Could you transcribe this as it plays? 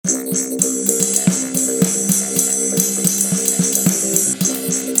Believe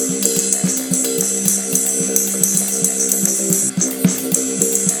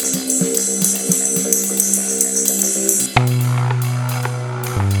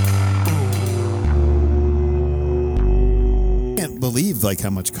like how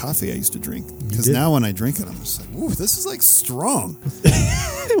much coffee I used to drink, because now when I drink it I'm just like, ooh, this is like strong.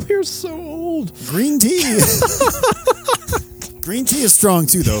 We're so old. Green tea green tea is strong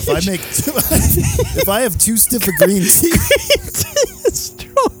too though. If I have too stiff a green tea It's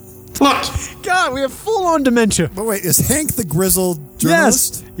strong. Look, God, we have full on dementia. but wait, is Hank the grizzled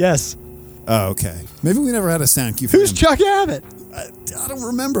journalist? Yes. Oh, okay, maybe we never had a sound cue for Who's him. Chuck Abbott? I don't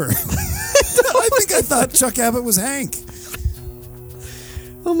remember. I thought Chuck Abbott was Hank.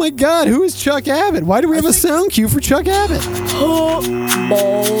 Oh my God, who is Chuck Abbott? Why do we have a sound cue for Chuck Abbott?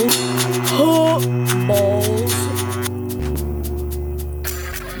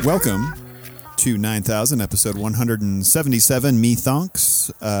 Welcome to 9000, episode 177, Me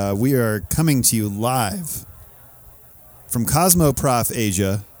Thonks. We are coming to you live from Cosmoprof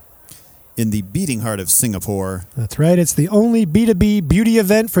Asia in the beating heart of Singapore. That's right. It's the only B2B beauty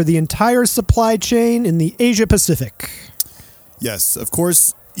event for the entire supply chain in the Asia Pacific. Yes, of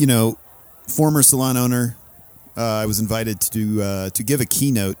course, you know, former salon owner. I was invited to give a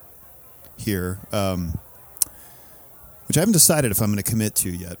keynote here, which I haven't decided if I'm going to commit to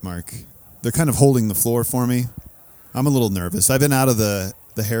yet, Mark. They're kind of holding the floor for me. I'm a little nervous. I've been out of the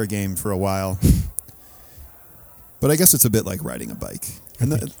hair game for a while. But I guess it's a bit like riding a bike.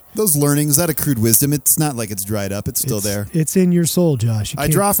 And those learnings, that accrued wisdom, it's not like it's dried up. It's still there. It's in your soul, Josh. I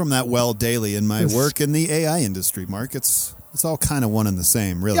draw from that well daily in my work in the AI industry, Mark. It's all kind of one and the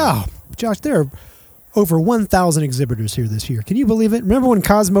same, really. Yeah, Josh, there are over 1,000 exhibitors here this year. Can you believe it? Remember when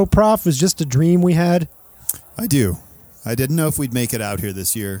Cosmoprof was just a dream we had? I do. I didn't know if we'd make it out here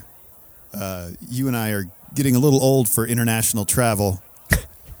this year. You and I are getting a little old for international travel.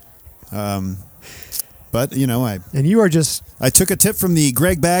 But, you know, And you are just... I took a tip from the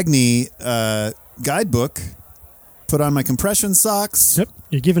Greg Bagney guidebook, put on my compression socks. Yep.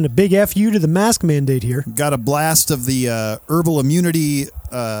 You're giving a big FU to the mask mandate here. Got a blast of the herbal immunity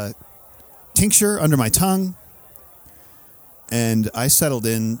tincture under my tongue. And I settled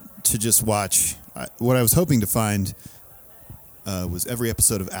in to just watch. What I was hoping to find was every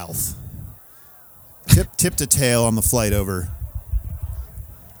episode of ALF. Tip to tail on the flight over.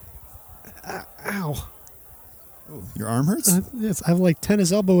 Ow. Oh, your arm hurts? Yes, I have like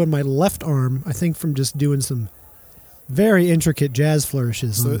tennis elbow in my left arm, I think from just doing some very intricate jazz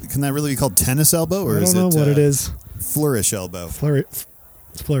flourishes. So can that really be called tennis elbow? Or I don't know what it is. Flourish elbow.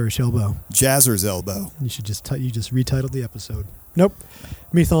 Flourish elbow. Jazzer's elbow. You should just you just retitled the episode. Nope.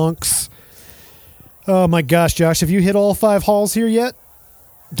 Me thonks. Oh my gosh, Josh, have you hit all 5 halls here yet?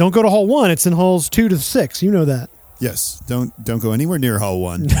 Don't go to hall 1. It's in halls 2 to 6. You know that. Yes. Don't go anywhere near hall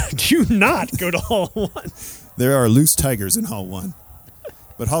 1. Do not go to hall 1. There are loose tigers in hall 1.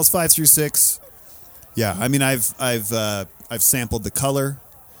 But halls 5 through 6, yeah, I mean I've sampled the color.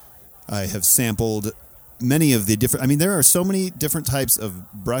 I have sampled many of the different, I mean there are so many different types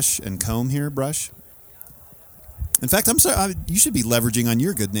of brush and comb here, brush. In fact, I'm sorry, you should be leveraging on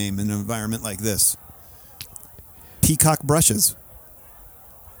your good name in an environment like this. Peacock Brushes.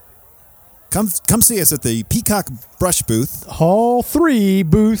 Come see us at the Peacock Brush booth. Hall 3,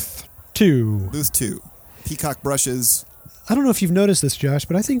 booth 2. Booth 2. Peacock Brushes. I don't know if you've noticed this, Josh,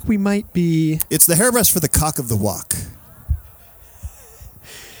 but I think we might be... It's the hairbrush for the cock of the walk.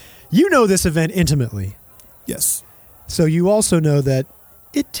 You know this event intimately. Yes. So you also know that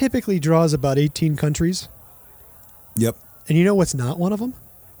it typically draws about 18 countries. Yep. And you know what's not one of them?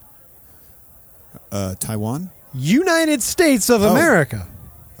 Taiwan? United States of America.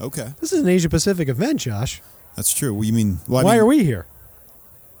 Okay. This is an Asia-Pacific event, Josh. That's true. Well, you mean... Well, Why are we here?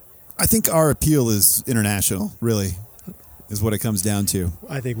 I think our appeal is international, really, is what it comes down to.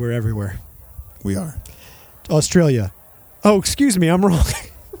 I think we're everywhere. We are. Australia. Oh, excuse me, I'm wrong.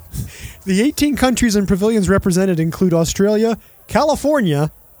 The 18 countries and pavilions represented include Australia,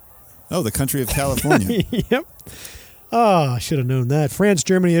 California. Oh, the country of California. Yep. I should have known that. France,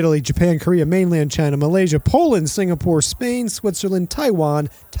 Germany, Italy, Japan, Korea, mainland China, Malaysia, Poland, Singapore, Spain, Switzerland, Taiwan,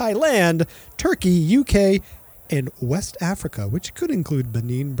 Thailand, Turkey, UK, and West Africa, which could include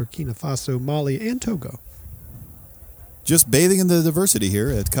Benin, Burkina Faso, Mali, and Togo. Just bathing in the diversity here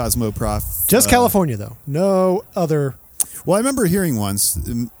at Cosmoprof. Just California, though. No other. Well, I remember hearing once,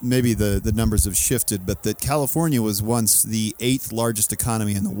 maybe the numbers have shifted, but that California was once the 8th largest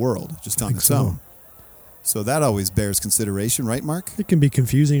economy in the world, just on its own. So that always bears consideration, right, Mark? It can be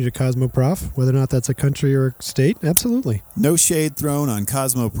confusing to Cosmoprof, whether or not that's a country or a state. Absolutely. No shade thrown on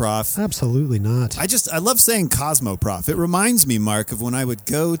Cosmoprof. Absolutely not. I love saying Cosmoprof. It reminds me, Mark, of when I would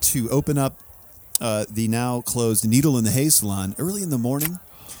go to open up the now closed Needle in the Hay salon early in the morning.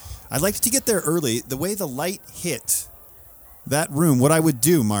 I liked to get there early. The way the light hit that room, what I would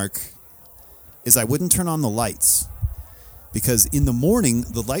do, Mark, is I wouldn't turn on the lights. Because in the morning,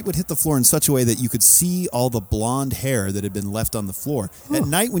 the light would hit the floor in such a way that you could see all the blonde hair that had been left on the floor. At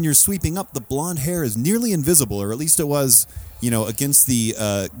night, when you're sweeping up, the blonde hair is nearly invisible, or at least it was, against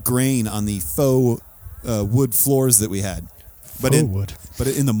the grain on the faux wood floors that we had. But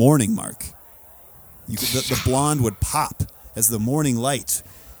in the morning, Mark, the blonde would pop as the morning light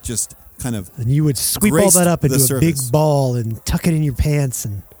just kind of. And you would sweep all that up into a big ball and tuck it in your pants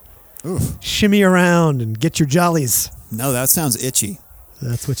and shimmy around and get your jollies. No, that sounds itchy.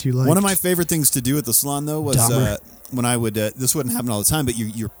 That's what you like. One of my favorite things to do at the salon, though, was when I would. This wouldn't happen all the time, but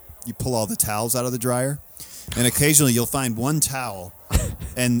you pull all the towels out of the dryer, and occasionally you'll find one towel,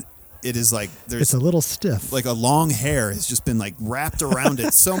 and it is like it's a little stiff, like a long hair has just been like wrapped around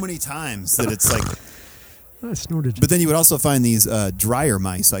it so many times that it's like. I snorted. But then you would also find these dryer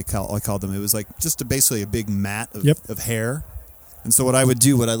mice. I called them. It was like just basically a big mat of hair. And so what I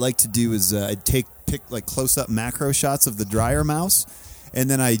like to do is I'd pick like close-up macro shots of the dryer mouse, and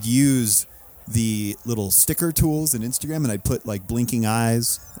then I'd use the little sticker tools in Instagram, and I'd put like blinking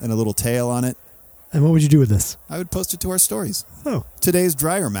eyes and a little tail on it. And what would you do with this? I would post it to our stories. Oh. Today's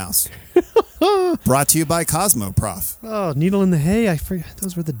dryer mouse. Brought to you by Cosmoprof. Oh, Needle in the Hay. I forgot.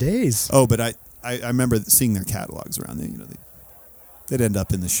 Those were the days. Oh, but I remember seeing their catalogs around there. They'd end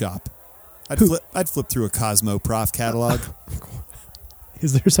up in the shop. I'd flip through a Cosmoprof catalog.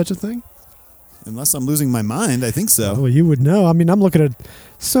 Is there such a thing? Unless I'm losing my mind, I think so. Well, you would know. I mean, I'm looking at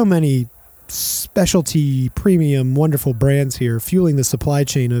so many specialty, premium, wonderful brands here, fueling the supply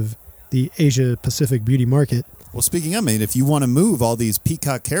chain of the Asia-Pacific beauty market. Well, speaking of, if you want to move all these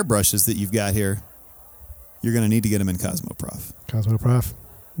peacock hairbrushes that you've got here, you're going to need to get them in Cosmoprof. Cosmoprof.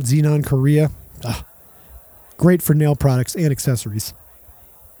 Xenon Korea. Great for nail products and accessories.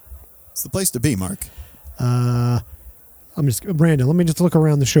 It's the place to be, Mark. Brandon, let me just look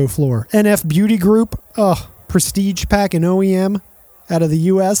around the show floor. NF Beauty Group. Prestige Pack and OEM out of the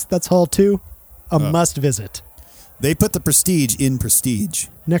U.S. That's Hall 2. A must visit. They put the prestige in prestige.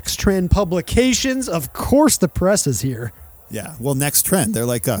 Next Trend Publications. Of course the press is here. Yeah. Well, Next Trend. They're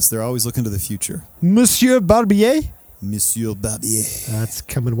like us. They're always looking to the future. Monsieur Barbier. Monsieur Barbier. That's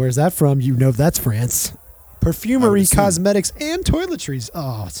coming. Where's that from? You know that's France. Perfumery, cosmetics, and toiletries.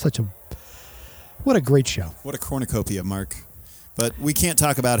 Oh, what a great show. What a cornucopia, Mark. But we can't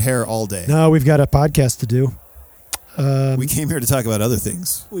talk about hair all day. No, we've got a podcast to do. We came here to talk about other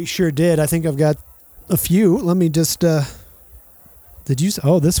things. We sure did. I think I've got a few. Let me just... did you...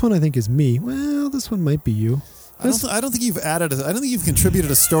 Oh, this one I think is me. Well, this one might be you. I don't think you've added... I don't think you've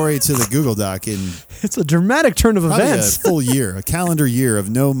contributed a story to the Google Doc in... It's a dramatic turn of events. A full year, a calendar year of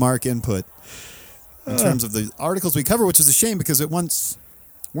no Mark input in terms of the articles we cover, which is a shame because it once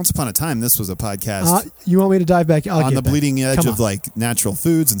upon a time, this was a podcast. You want me to dive back? On the bleeding edge of like natural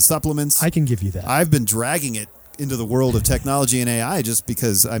foods and supplements. I can give you that. I've been dragging it into the world of technology and AI just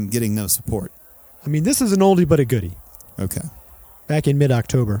because I'm getting no support. I mean, this is an oldie but a goodie. Okay. Back in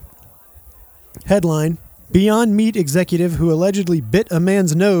mid-October. Headline, Beyond Meat executive who allegedly bit a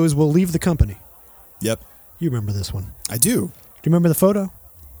man's nose will leave the company. Yep. You remember this one. I do. Do you remember the photo?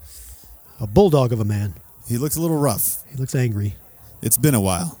 A bulldog of a man. He looks a little rough. He looks angry. It's been a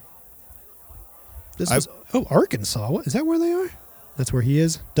while. Arkansas. What, is that where they are? That's where he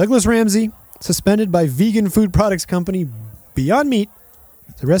is. Douglas Ramsey, suspended by vegan food products company Beyond Meat,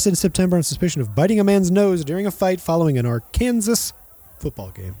 is arrested in September on suspicion of biting a man's nose during a fight following an Arkansas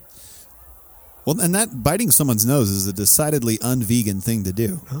football game. Well, and that biting someone's nose is a decidedly un-vegan thing to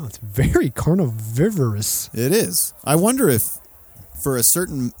do. Oh, it's very carnivorous. It is. I wonder if, for a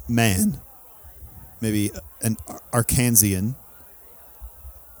certain man, maybe an Arkansian,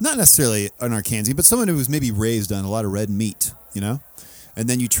 not necessarily an Arkansian, but someone who was maybe raised on a lot of red meat, and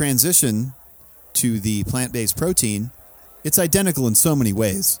then you transition to the plant-based protein, it's identical in so many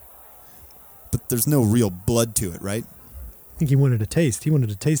ways, but there's no real blood to it, right? I think he wanted a taste. He wanted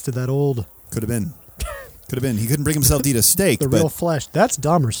a taste of that old... Could have been. He couldn't bring himself to eat a steak. Real flesh. That's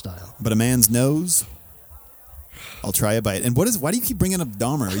Dahmer style. But a man's nose, I'll try a bite. And why do you keep bringing up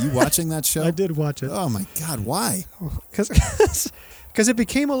Dahmer? Are you watching that show? I did watch it. Oh, my God. Why? Because it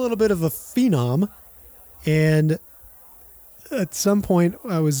became a little bit of a phenom. And at some point,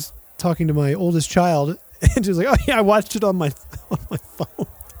 I was talking to my oldest child, and she was like, oh, yeah, I watched it on my phone.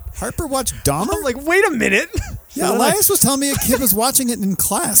 Harper watched Dahmer? I'm like, wait a minute. Yeah, So then Elias was telling me a kid was watching it in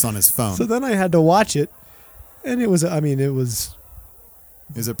class on his phone. So then I had to watch it, and it was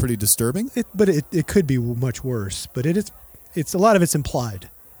Is it pretty disturbing? but it could be much worse. But it's a lot of it's implied.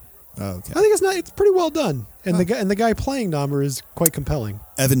 Oh, okay. I think it's pretty well done, and the guy playing Dahmer is quite compelling.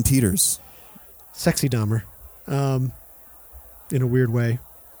 Evan Peters. Sexy Dahmer, in a weird way.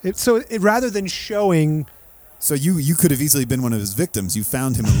 Rather than showing, So you could have easily been one of his victims. You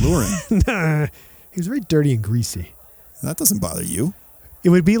found him alluring. he was very dirty and greasy. That doesn't bother you. It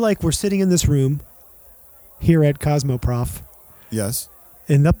would be like we're sitting in this room here at Cosmoprof, Yes.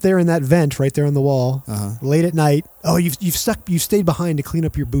 and up there in that vent right there on the wall, Uh-huh. late at night. Oh, you stayed behind to clean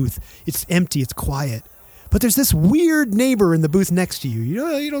up your booth. It's empty. It's quiet. But there's this weird neighbor in the booth next to you.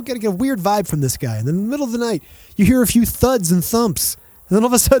 You don't get a weird vibe from this guy. And then in the middle of the night, you hear a few thuds and thumps, and then all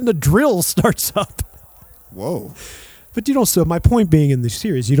of a sudden a drill starts up. Whoa. But you don't. So my point being, in the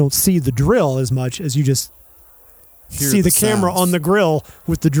series, you don't see the drill as much as you just see the camera sounds. on the grill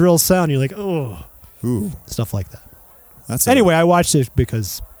with the drill sound. You're like, oh, Ooh. stuff like that. That's Anyway, I watched it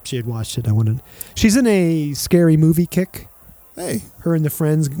because she had watched it. She's in a scary movie kick. Hey. Her and the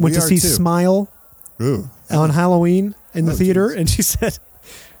friends went We to are see too. Smile Ooh. on Halloween in the Oh, theater, geez. and she said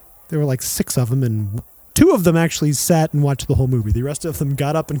there were like 6 of them, and 2 of them actually sat and watched the whole movie. The rest of them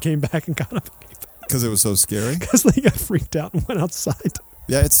got up and came back and got up and came back Because it was so scary? because they got freaked out and went outside.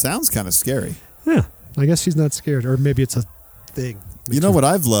 Yeah, it sounds kind of scary. Yeah, I guess she's not scared, or maybe it's a thing. You know what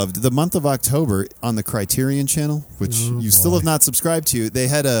I've loved? The month of October on the Criterion channel, which you still boy. have not subscribed to, they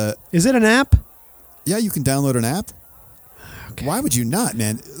had Is it an app? yeah, you can download an app. Okay. Why would you not,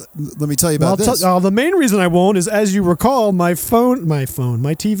 man? Let me tell you about this. The main reason I won't is, as you recall, my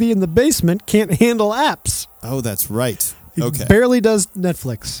TV in the basement can't handle apps. Oh, that's right. It Okay. barely does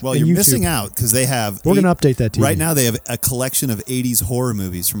Netflix. Well, and you're YouTube. missing out because they have... We're going to update that TV. Right now, they have a collection of 80s horror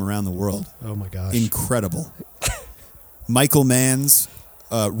movies from around the world. Oh, my gosh. Incredible. Michael Mann's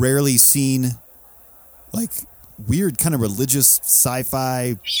rarely seen, like, weird kind of religious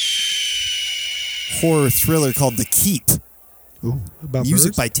sci-fi horror thriller called The Keep. Ooh, about Music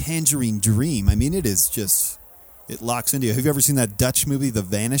birds? by Tangerine Dream. I mean, it is just... It locks into you. Have you ever seen that Dutch movie, The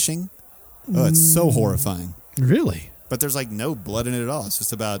Vanishing? Oh, it's so horrifying. Really? But there's like no blood in it at all. It's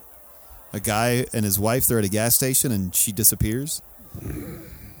just about a guy and his wife. They're at a gas station and she disappears.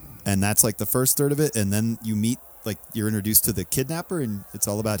 And that's like the first third of it. And then you meet, like, you're introduced to the kidnapper, and it's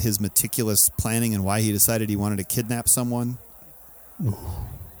all about his meticulous planning and why he decided he wanted to kidnap someone. And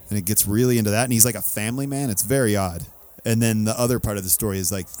it gets really into that. And he's like a family man. It's very odd. And then the other part of the story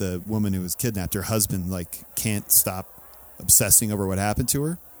is like the woman who was kidnapped, her husband, like, can't stop obsessing over what happened to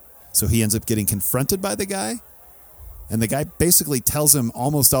her. So he ends up getting confronted by the guy. And the guy basically tells him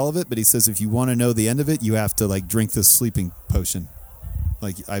almost all of it, but he says, if you want to know the end of it, you have to, like, drink this sleeping potion.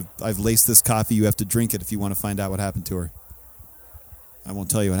 Like, I've laced this coffee. You have to drink it if you want to find out what happened to her. I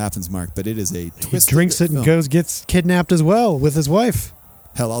won't tell you what happens, Mark, but it is a He twist. drinks it and gets kidnapped as well with his wife.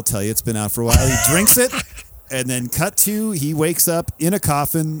 Hell, I'll tell you, it's been out for a while. He drinks it, and then cut to, he wakes up in a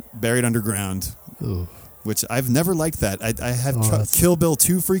coffin, buried underground. Ooh. Which I've never liked that. I have that's- Kill Bill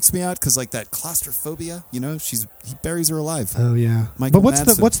 2 freaks me out because, like, that claustrophobia, you know, he buries her alive. Oh yeah. Michael But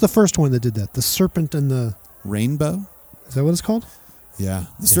Madsen. what's the first one that did that? The Serpent and the Rainbow? Is that what it's called? Yeah.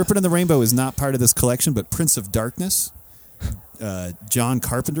 The Serpent and the Rainbow is not part of this collection, but Prince of Darkness, John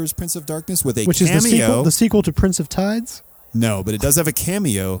Carpenter's Prince of Darkness with a Which cameo. is the sequel to Prince of Tides? No, but it does have a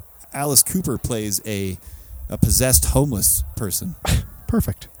cameo. Alice Cooper plays a possessed homeless person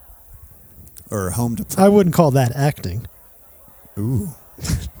Perfect. or home to. I wouldn't call that acting. Ooh,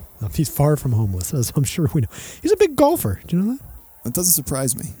 He's far from homeless, as I'm sure we know. He's a big golfer. Do you know that? that doesn't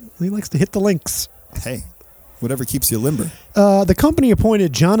surprise me. He likes to hit the links. Hey, whatever keeps you limber. The company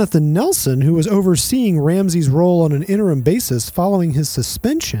appointed Jonathan Nelson, who was overseeing Ramsey's role on an interim basis following his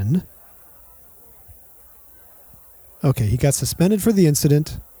suspension. Okay, he got suspended for the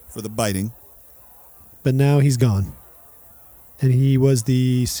incident, For the biting. but now he's gone. And he was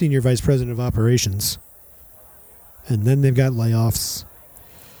the senior vice president of operations. And then they've got layoffs.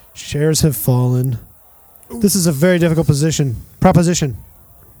 Shares have fallen. This is a very difficult proposition.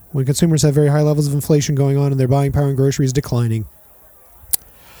 When consumers have very high levels of inflation going on and their buying power in groceries declining.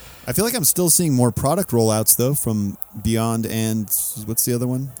 I feel like I'm still seeing more product rollouts, though, from Beyond and what's the other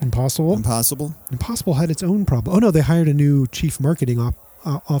one? Impossible. Impossible had its own problem. Oh, no, they hired a new chief marketing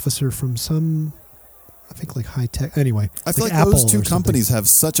officer from some, I think, like high tech. Anyway, I feel like Apple those or two something. companies have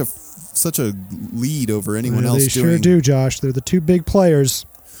such a lead over anyone else They doing. sure do, Josh. They're the two big players.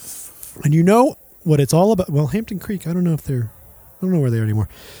 And you know what it's all about? Well, Hampton Creek, I don't know where they are anymore.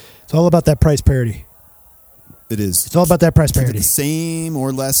 It's all about that price parity. It is. It's all about that price parity. The same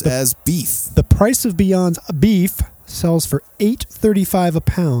or less as beef. The price of Beyond's beef sells for $8.35 a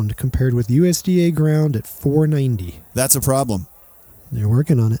pound, compared with USDA ground at $4.90. That's a problem. They're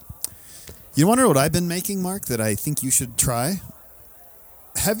working on it. You wonder what I've been making, Mark, that I think you should try?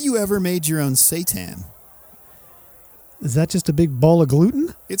 Have you ever made your own seitan? Is that just a big ball of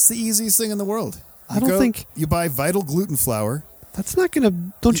gluten? It's the easiest thing in the world. I don't think... You buy Vital gluten flour. That's not going to...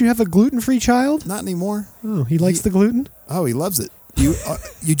 Don't you have a gluten-free child? Not anymore. Oh, he likes the gluten? Oh, he loves it.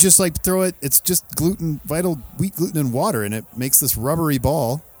 You just like throw it. It's just Vital wheat gluten and water, and it makes this rubbery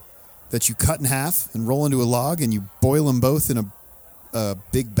ball that you cut in half and roll into a log, and you boil them both in a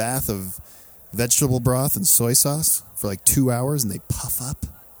big bath of vegetable broth and soy sauce for like 2 hours, and they puff up.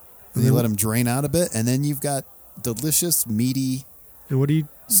 And you let them drain out a bit, and then you've got delicious, meaty And what do you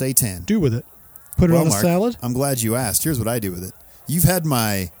seitan. do with it? Put it on a Mark, salad? I'm glad you asked. Here's what I do with it. You've had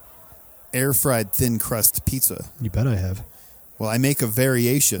my air-fried thin crust pizza. You bet I have. Well, I make a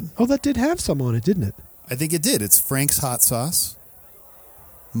variation. Oh, that did have some on it, didn't it? I think it did. It's Frank's hot sauce,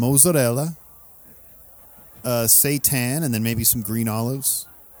 mozzarella, seitan, and then maybe some green olives.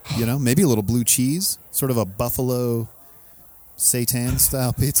 You know, maybe a little blue cheese. Sort of a buffalo seitan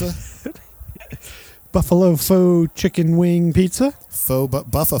style pizza. Buffalo faux chicken wing pizza?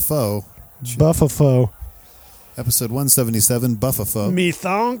 Buffalo. Buffalo. Episode 177, Buffalo. Me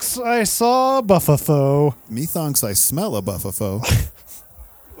thonks, I saw Buffalo. Me thonks, I smell a Buffalo.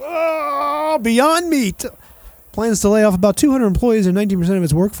 Oh, Beyond Meat plans to lay off about 200 employees and 19% of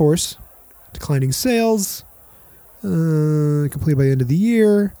its workforce. Declining sales. Completed by the end of the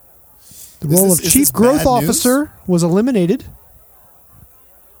year. The role of Chief Growth Officer was eliminated.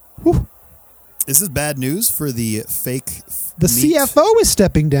 Whew. Is this bad news for the fake The meat? CFO is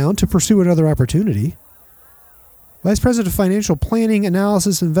stepping down to pursue another opportunity. Vice President of Financial Planning,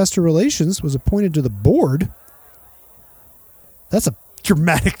 Analysis, and Investor Relations was appointed to the board. That's a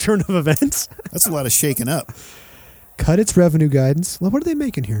dramatic turn of events. That's a lot of shaking up. Cut its revenue guidance. What are they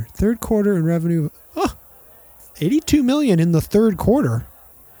making here? Third quarter in revenue. $82 million in the third quarter.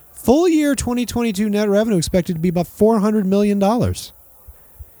 Full year 2022 net revenue expected to be about $400 million. That's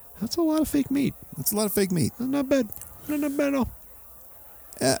a lot of fake meat. That's a lot of fake meat. That's not bad. Not bad at all.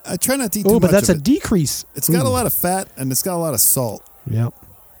 I try not to eat too much. Oh, but that's of a it. decrease. It's got a lot of fat and it's got a lot of salt. Yep.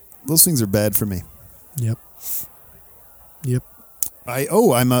 Those things are bad for me. Yep.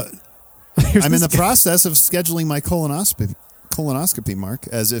 I'm Here's in this the guy. process of scheduling my colonoscopy, Mark,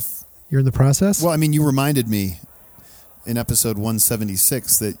 as if... You're in the process? Well, I mean, you reminded me in episode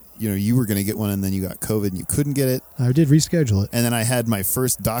 176 that, you were going to get one and then you got COVID and you couldn't get it. I did reschedule it. And then I had my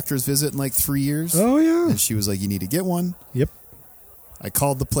first doctor's visit in like 3 years. Oh, yeah. And she was like, you need to get one. Yep. I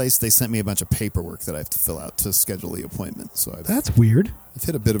called the place. They sent me a bunch of paperwork that I have to fill out to schedule the appointment. So That's weird. I've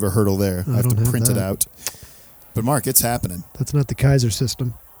hit a bit of a hurdle there. I have don't to have print it that. out. But, Mark, it's happening. That's not the Kaiser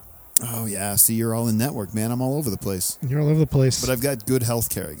system. Oh, yeah. See, you're all in network, man. I'm all over the place. You're all over the place. But I've got good health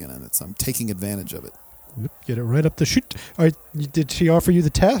care again, and I'm taking advantage of it. Yep, get it right up the chute. All right, did she offer you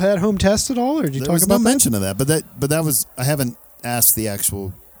the at-home test at all, or did you There talk was about no that? mention of that, but that was... I haven't asked the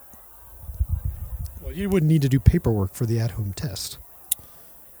actual... Well, you wouldn't need to do paperwork for the at-home test.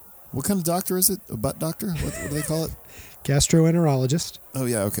 What kind of doctor is it? A butt doctor? What do they call it? Gastroenterologist. Oh,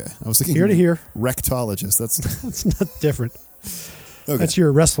 yeah, okay. I was thinking... Here to here. Rectologist. That's... That's not different. Okay. That's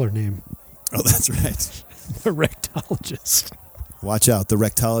your wrestler name. Oh, that's right. The rectologist. Watch out. The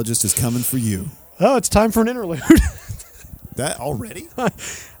rectologist is coming for you. Oh, it's time for an interlude. That already?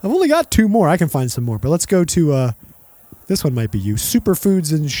 I've only got two more. I can find some more, but let's go to this one might be you.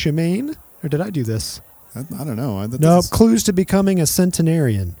 Superfoods in Shemaine? Or did I do this? I don't know. Nope. Clues to becoming a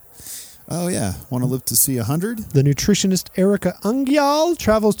centenarian. Oh, yeah. Want to live to see 100? The nutritionist Erica Ungyal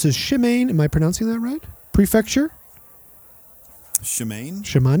travels to Shemaine. Am I pronouncing that right? Prefecture? Shemaine?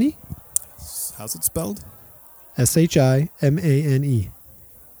 Shimane? How's it spelled? Shimane.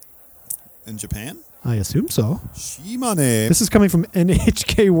 In Japan? I assume so. Shimane. This is coming from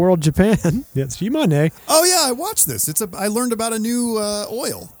NHK World Japan. Yes, Shimane. Oh, yeah. I watched this. I learned about a new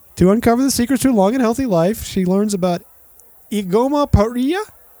oil. To uncover the secrets to a long and healthy life, she learns about Igoma paria,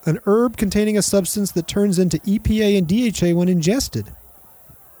 an herb containing a substance that turns into EPA and DHA when ingested.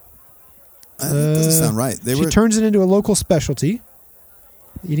 That doesn't sound right. She turns it into a local specialty.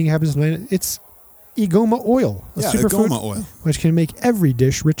 Eating habits. It's Igoma oil, a superfood Igoma oil. which can make every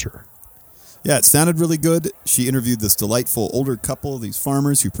dish richer. Yeah, it sounded really good. She interviewed this delightful older couple, these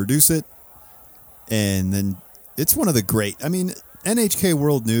farmers who produce it. And then it's one of the great... I mean, NHK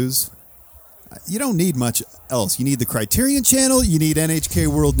World News, you don't need much else. You need the Criterion Channel. You need NHK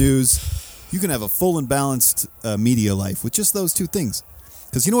World News. You can have a full and balanced media life with just those two things.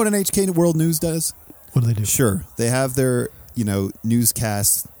 Because you know what NHK World News does? What do they do? Sure, they have their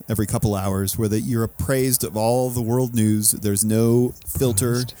newscasts every couple hours where you're appraised of all the world news. There's no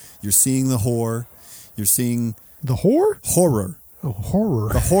filter. You're seeing the horror. You're seeing the horror. Oh,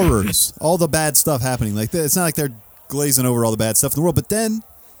 horror. The horrors, all the bad stuff happening. Like it's not like they're glazing over all the bad stuff in the world, but then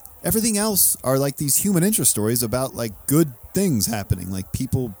everything else are like these human interest stories about like good things happening, like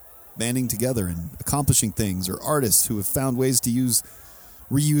people banding together and accomplishing things, or artists who have found ways to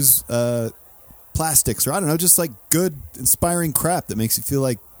reuse plastics, or I don't know, just like good, inspiring crap that makes you feel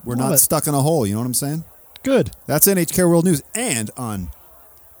like we're not stuck in a hole. You know what I'm saying? Good. That's NHK World News. And on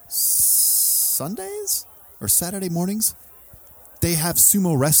Sundays or Saturday mornings, they have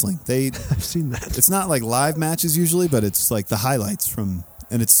sumo wrestling. I've seen that. It's not like live matches usually, but it's like the highlights and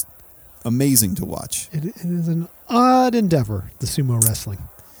it's amazing to watch. It is an odd endeavor, the sumo wrestling.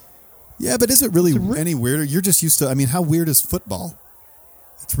 Yeah, but is it really any weirder? You're just used to, I mean, how weird is football?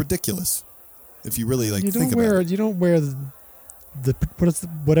 It's ridiculous. If you really think about it. You don't wear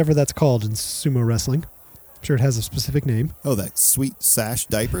whatever that's called in sumo wrestling. I'm sure it has a specific name. Oh, that sweet sash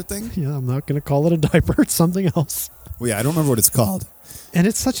diaper thing? Yeah, I'm not going to call it a diaper. It's something else. Well, yeah, I don't remember what it's called. And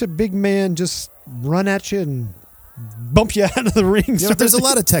it's such a big man just run at you and bump you out of the ring. Yeah, there's a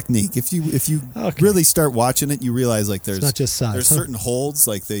lot of technique. If you really start watching it, you realize like it's not just size. There's certain holds,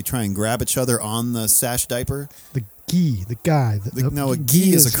 like they try and grab each other on the sash diaper. The gi, the guy. No, a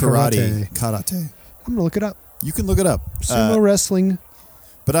gi is a karate. I'm going to look it up. You can look it up. Sumo wrestling.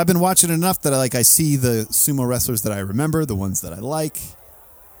 But I've been watching enough that I see the sumo wrestlers that I remember, the ones that I like.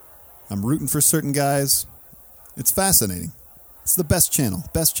 I'm rooting for certain guys. It's fascinating. It's the best channel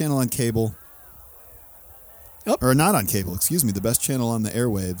on cable. Yep. Or not on cable, excuse me, the best channel on the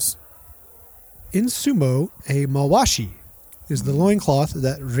airwaves. In sumo, a mawashi is the loincloth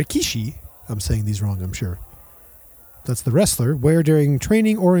that rikishi, I'm saying these wrong, I'm sure. That's the wrestler, wear during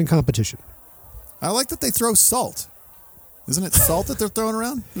training or in competition. I like that they throw salt. Isn't it salt that they're throwing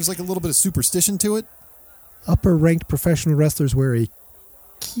around? There's like a little bit of superstition to it. Upper-ranked professional wrestlers wear a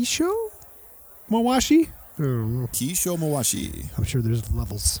kisho mawashi? Kisho mawashi. I'm sure there's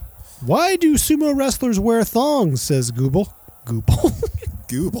levels. Why do sumo wrestlers wear thongs, says Google.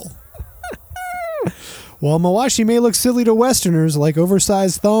 Google. While mawashi may look silly to Westerners, like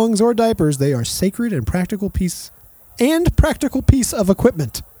oversized thongs or diapers, they are sacred and practical piece of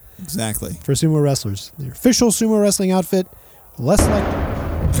equipment. Exactly. For sumo wrestlers. Their official sumo wrestling outfit, less like...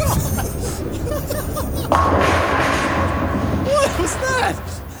 What was that?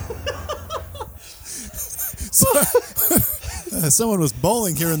 Someone was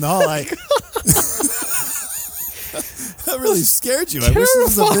bowling here in the hall. That really scared you. I wish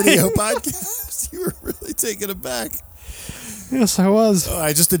this was a video podcast. You were really taken aback. Yes, I was. Oh,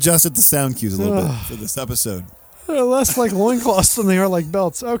 I just adjusted the sound cues a little bit for this episode. They're less like loincloths than they are like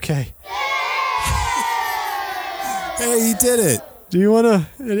belts. Okay. Hey, he did it. Do you want to...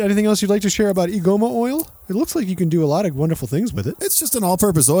 Anything else you'd like to share about Igoma oil? It looks like you can do a lot of wonderful things with it. It's just an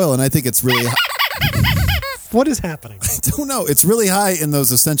all-purpose oil, and I think it's really... What is happening? I don't know. It's really high in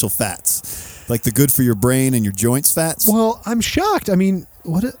those essential fats, like the good for your brain and your joints fats. Well, I'm shocked. I mean,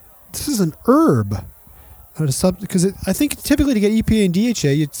 this is an herb. Because I think typically to get EPA and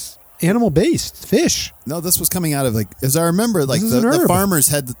DHA, it's animal-based, fish. No, this was coming out of as I remember, the farmers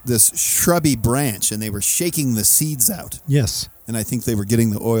had this shrubby branch, and they were shaking the seeds out. Yes. And I think they were getting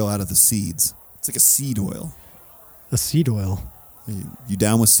the oil out of the seeds. It's like a seed oil. A seed oil. You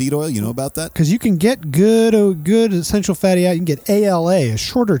down with seed oil? You know about that? Because you can get good essential fatty acid. You can get ALA, a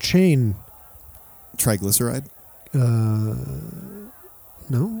shorter chain. Triglyceride? No.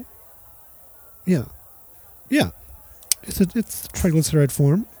 Yeah. Yeah. It's triglyceride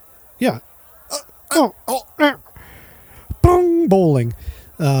form. Yeah. Boom, bowling.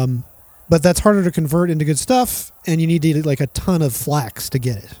 But that's harder to convert into good stuff, and you need to eat like a ton of flax to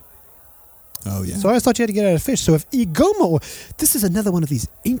get it. Oh, yeah. So I always thought you had to get it out of fish. So if Igoma, this is another one of these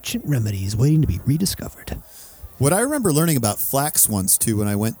ancient remedies waiting to be rediscovered. What I remember learning about flax once, too, when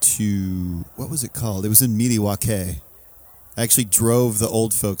I went to, what was it called? It was in Milwaukee. I actually drove the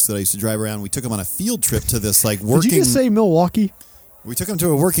old folks that I used to drive around. We took them on a field trip to this working... Did you just say Milwaukee? We took them to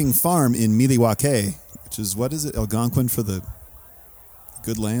a working farm in Milwaukee, which is, what is it, Algonquin for the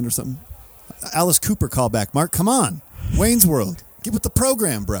good land or something? Alice Cooper called back. Mark, come on. Wayne's World. Get with the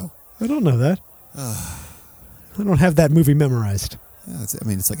program, bro. I don't know that. I don't have that movie memorized. Yeah,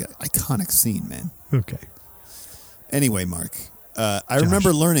 it's like an iconic scene, man. Okay. Anyway, Mark, I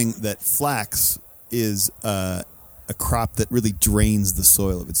remember learning that flax is a crop that really drains the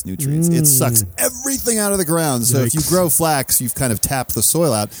soil of its nutrients. It sucks everything out of the ground. So if you grow flax, you've kind of tapped the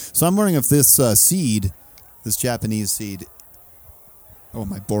soil out. So I'm wondering if this seed, this Japanese seed... Oh,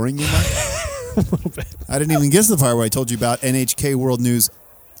 am I boring you, Mark? A little bit. I didn't even get to the part where I told you about NHK World News,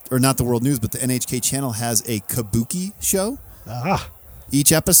 or not the World News, but the NHK channel has a kabuki show. Ah.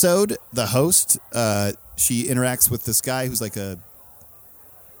 Each episode, the host, she interacts with this guy who's like a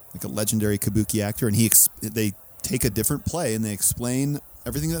legendary kabuki actor, and they take a different play and they explain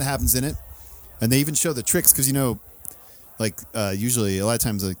everything that happens in it, and they even show the tricks because usually a lot of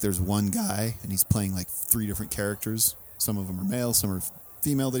times like there's one guy and he's playing like 3 different characters. Some of them are male, some are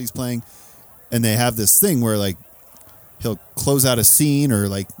female that he's playing, and they have this thing where like he'll close out a scene or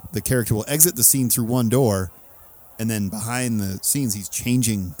like the character will exit the scene through one door, and then behind the scenes he's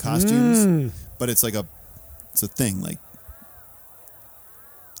changing costumes, but it's a thing, like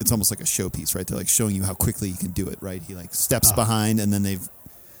it's almost like a showpiece, right? They're like showing you how quickly you can do it, right? He like steps behind, and then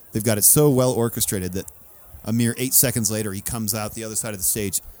they've got it so well orchestrated that a mere 8 seconds later he comes out the other side of the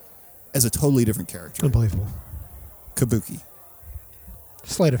stage as a totally different character. Unbelievable. Kabuki.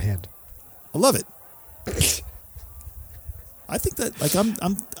 Sleight of hand. I love it. I think that like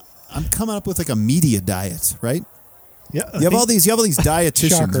I'm coming up with like a media diet, right? Yeah. You have all these dietitians,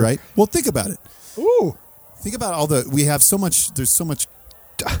 Shocker. right? Well, think about it. Ooh. Think about there's so much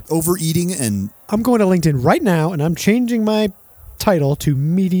overeating, and I'm going to LinkedIn right now and I'm changing my title to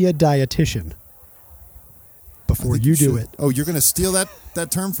media dietitian before you do it. Oh, you're going to steal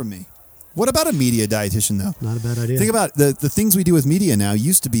that term from me. What about a media dietitian, though? Not a bad idea. Think about the things we do with media now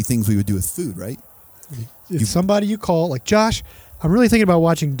used to be things we would do with food, right? It's somebody you call, like, Josh, I'm really thinking about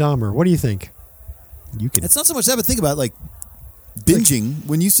watching Dahmer. What do you think? You can. It's not so much that, but think about like binging.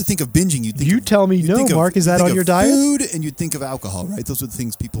 When you used to think of binging, you'd think You tell me no, Mark. Is that on your diet? Food, and you'd think of alcohol, right? Those are the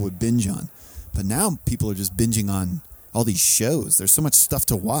things people would binge on. But now people are just binging on all these shows. There's so much stuff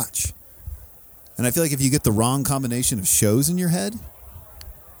to watch. And I feel like if you get the wrong combination of shows in your head,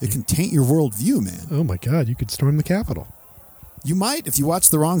 it can taint your worldview, man. Oh, my God. You could storm the Capitol. You might if you watch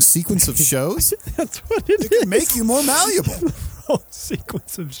the wrong sequence of shows. That's what it is. It can make you more malleable. Wrong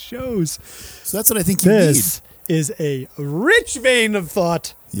sequence of shows. So that's what I think you This is a rich vein of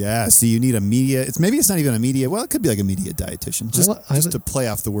thought. need. Yeah, so you need a media. Maybe it's not even a media. Well, it could be like a media dietitian, just to play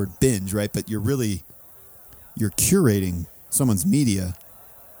off the word binge, right? But you're curating someone's media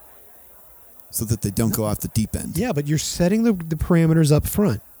so that they don't go off the deep end. Yeah, but you're setting the parameters up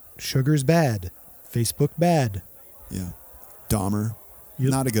front. Sugar's bad. Facebook bad. Yeah. Dahmer,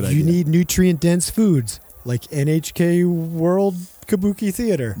 not a good idea. You need nutrient-dense foods like NHK World Kabuki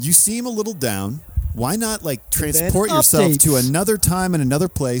Theater. You seem a little down. Why not like transport yourself updates. to another time and another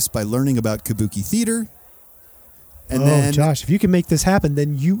place by learning about Kabuki theater? And then, Josh, if you can make this happen,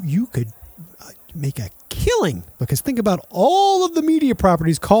 then you could make a killing. Because think about all of the media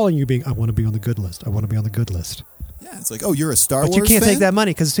properties calling you being, I want to be on the good list. I want to be on the good list. Yeah, it's like, oh, you're a Star Wars fan? But you can't take that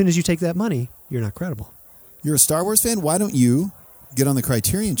money because as soon as you take that money, you're not credible. You're a Star Wars fan? Why don't you get on the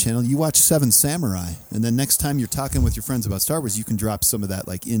Criterion channel, you watch Seven Samurai, and then next time you're talking with your friends about Star Wars, you can drop some of that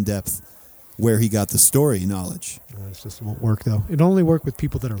like in-depth where he got the story knowledge. It just won't work, though. It only work with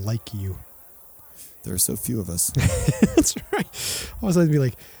people that are like you. There are so few of us. That's right. I was like to be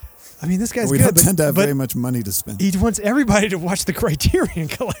like, I mean, this guy's we good. don't tend to have very much money to spend. He wants everybody to watch the Criterion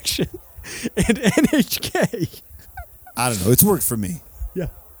Collection and NHK. I don't know. It's worked for me. Yeah.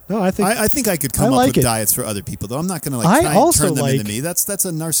 No, I think I could come up with diets for other people, though. I'm not going to like try and turn them into me. That's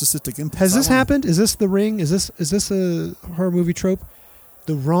a narcissistic impulse. Has this happened? Is this The Ring? Is this a horror movie trope?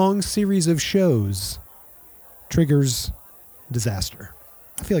 The wrong series of shows triggers disaster.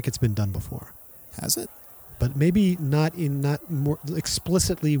 I feel like it's been done before. Has it? But maybe not more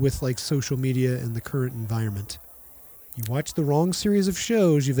explicitly with like social media and the current environment. You watch the wrong series of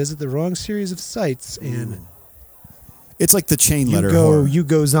shows, you visit the wrong series of sites, and it's like the chain letter horror. You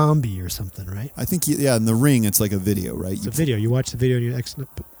go zombie or something, right? I think, in The Ring, it's like a video, right? It's a video. You watch the video and you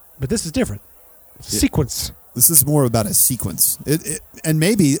but this is different. Sequence. This is more about a sequence. And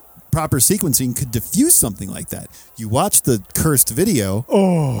maybe proper sequencing could diffuse something like that. You watch the cursed video.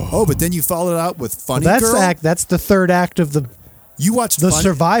 Oh, but then you follow it out with Funny Girl. That's the third act of the. You watch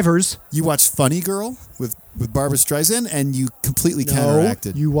Survivors. You watch Funny Girl with Barbara Streisand, and you completely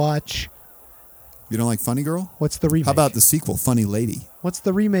counteracted. You watch. You don't like Funny Girl? What's the remake? How about the sequel, Funny Lady? What's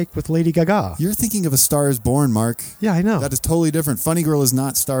the remake with Lady Gaga? You're thinking of A Star Is Born, Mark. Yeah, I know. That is totally different. Funny Girl is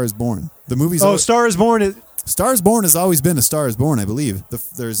not Star Is Born. The movie's Star Is Born. Star Is Born has always been A Star Is Born, I believe.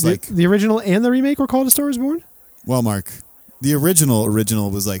 There's the original and the remake were called A Star Is Born? Well, Mark, the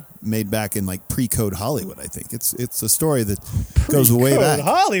original was like made back in like pre-code Hollywood, I think. It's a story that goes way back.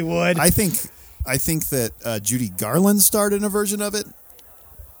 Hollywood. I think that Judy Garland starred in a version of it.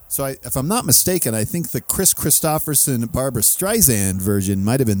 So if I'm not mistaken, I think the Chris Christopherson Barbara Streisand version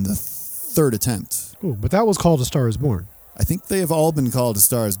might have been the third attempt. Ooh, but that was called A Star Is Born. I think they have all been called A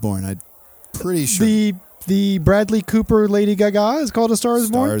Star Is Born. I'm pretty sure. The Bradley Cooper Lady Gaga is called A Star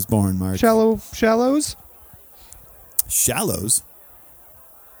Is Born? Star is Born, Mark. Shallows? Shallows?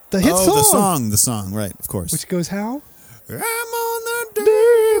 The hit song. The song, right, of course. Which goes how? I'm on the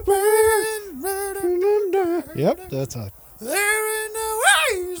deep end. Yep, that's a... There ain't no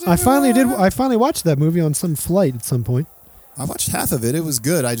ways. I finally watched that movie on some flight at some point. I watched half of it. It was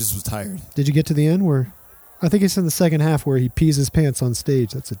good. I just was tired. Did you get to the end where... I think it's in the second half where he pees his pants on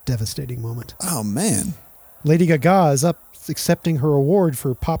stage. That's a devastating moment. Oh, man. Lady Gaga is up accepting her award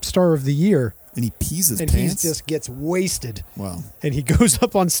for Pop Star of the Year. And he pees his and pants? he just gets wasted. Wow. And he goes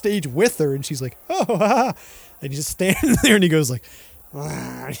up on stage with her, and she's like, oh, ha. And he's just standing there, and he goes like,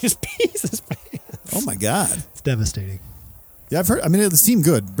 ah, and he just pees his pants. Oh, my God. It's devastating. Yeah, I've heard. I mean, it seemed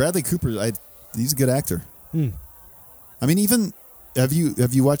good. Bradley Cooper, he's a good actor. I mean, even have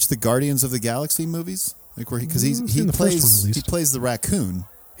you watched the Guardians of the Galaxy movies? Like where he plays the raccoon.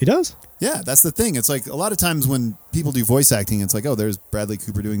 He does? Yeah, that's the thing. It's like a lot of times when people do voice acting, it's like, oh, there's Bradley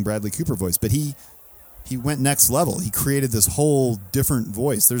Cooper doing Bradley Cooper voice, but he went next level. He created this whole different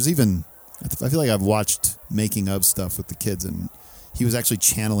voice. There's even I feel like I've watched making of stuff with the kids, and he was actually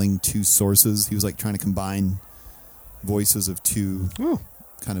channeling two sources. He was like trying to combine voices of two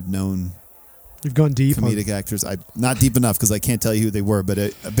kind of known You've gone deep comedic actors. I not deep enough because I can't tell you who they were, but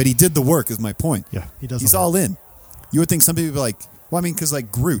he did the work. Is my point. Yeah, he does. He's all in. You would think some people would be like, well, I mean, because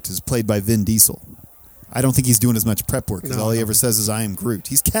like Groot is played by Vin Diesel. I don't think he's doing as much prep work because all he ever says is "I am Groot."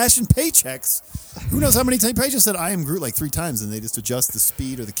 He's cashing paychecks. Who knows how many times he just said "I am Groot" like 3 times, and they just adjust the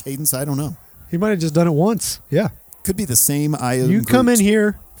speed or the cadence. I don't know. He might have just done it once. Yeah, could be the same. I am. You Groot. Come in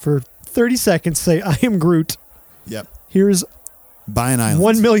here for 30 seconds, say "I am Groot." Yep. Here's buy an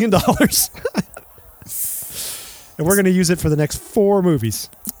island. $1 million. And we're going to use it for the next 4 movies.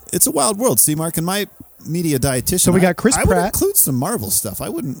 It's a wild world. See, Mark, and my media dietitian. So we got Chris Pratt. I would include some Marvel stuff. I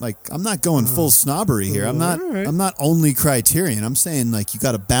wouldn't I'm not going full snobbery here. I'm not only Criterion. I'm saying like you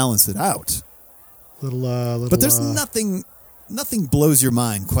got to balance it out. But there's nothing blows your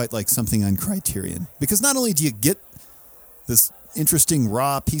mind quite like something on Criterion, because not only do you get this interesting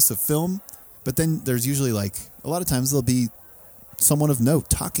raw piece of film, but then there's usually like a lot of times there'll be someone of note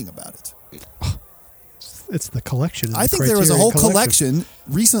talking about it. It's the collection. I think there was a whole collection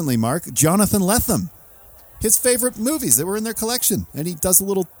recently, Mark. Jonathan Lethem, his favorite movies that were in their collection, and he does a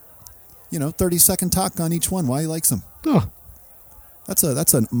little, 30-second talk on each one why he likes them. Oh, that's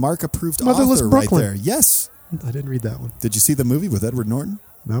a Mark approved Motherless author Brooklyn. right there. Yes, I didn't read that one. Did you see the movie with Edward Norton?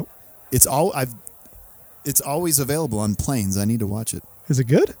 No. It's always available on planes. I need to watch it. Is it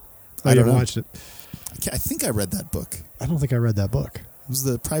good? I haven't watched it. I think I read that book. I don't think I read that book. It was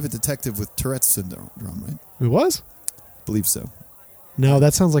the private detective with Tourette's syndrome, right? It was? I believe so. No,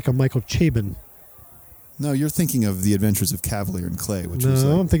 that sounds like a Michael Chabon. No, you're thinking of The Adventures of Cavalier and Clay, which no, was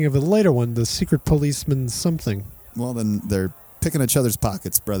I'm thinking of the later one, The Secret Policeman something. Well, then they're picking each other's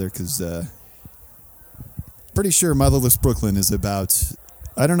pockets, brother, because pretty sure Motherless Brooklyn is about,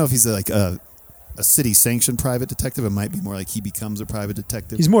 I don't know if he's like a city-sanctioned private detective. It might be more like he becomes a private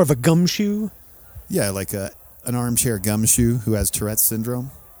detective. He's more of a gumshoe? Yeah, like an armchair gumshoe who has Tourette's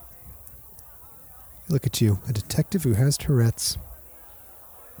syndrome. Look at you, a detective who has Tourette's.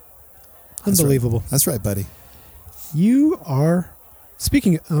 Unbelievable. That's right, buddy. You are...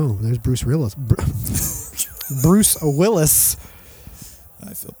 Speaking of... Oh, there's Bruce Willis. Bruce Willis.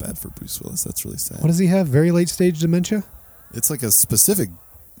 I feel bad for Bruce Willis. That's really sad. What does he have? Very late stage dementia? It's like a specific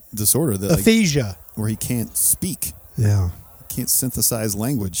disorder. That aphasia. Where he can't speak. Yeah. He can't synthesize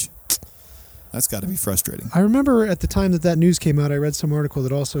language. That's got to be frustrating. I remember at the time that news came out, I read some article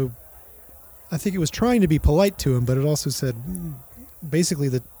that also... I think it was trying to be polite to him, but it also said... Basically,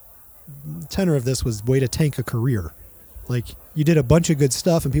 the tenor of this was way to tank a career. Like, you did a bunch of good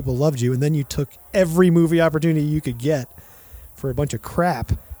stuff and people loved you, and then you took every movie opportunity you could get for a bunch of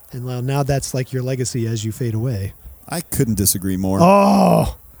crap, and now that's like your legacy as you fade away. I couldn't disagree more.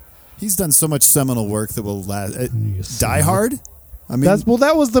 Oh! He's done so much seminal work that will last. Die Hard? I mean,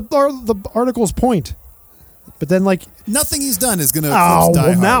 that was the article's point. But then, like... Nothing he's done is going to eclipse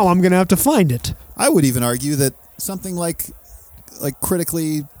Die Hard. Now I'm going to have to find it. I would even argue that something like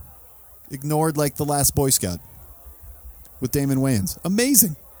critically ignored, like The Last Boy Scout with Damon Wayans.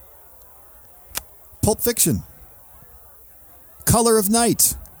 Amazing. Pulp Fiction. Color of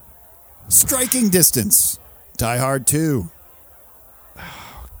Night. Striking Distance. Die Hard 2.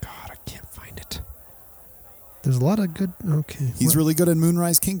 Oh, God, I can't find it. There's a lot of good... Okay. He's really good in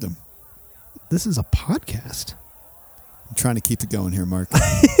Moonrise Kingdom. This is a podcast. I'm trying to keep it going here, Mark.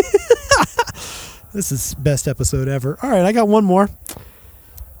 This is best episode ever. All right, I got one more.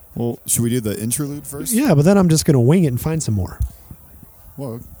 Well, should we do the interlude first? Yeah, but then I'm just going to wing it and find some more.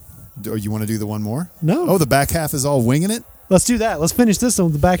 Well, Or you want to do the one more? No. Oh, the back half is all winging it? Let's do that. Let's finish this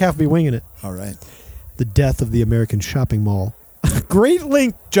one. The back half will be winging it. All right. The death of the American shopping mall. Great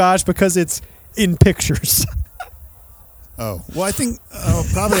link, Josh, because it's in pictures. Oh, well, I think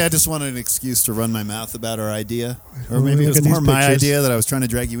probably I just wanted an excuse to run my mouth about our idea. Or Well, maybe it look was at these more my pictures. idea that I was trying to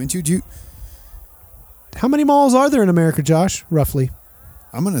drag you into. How many malls are there in America, Josh, roughly?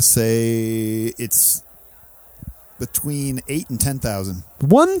 I'm going to say it's between 8 and 10,000.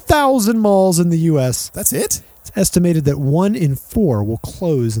 1,000 malls in the U.S. That's it? It's estimated that 1 in 4 will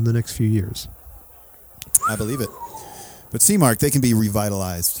close in the next few years. I believe it. But C-Mark, they can be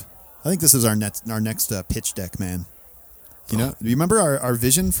revitalized. I think this is our next pitch deck, man. You know, do you remember our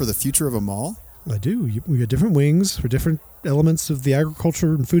vision for the future of a mall? I do. We got different wings for different elements of the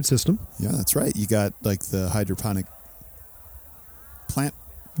agriculture and food system. Yeah, that's right. You got like the hydroponic plant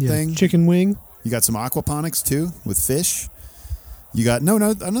Yeah, thing. chicken wing. You got some aquaponics too with fish. You got no,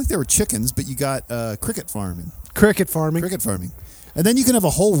 I don't think there were chickens, but you got cricket farming. Cricket farming. Cricket farming. And then you can have a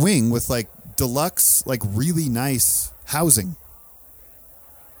whole wing with like deluxe, like really nice housing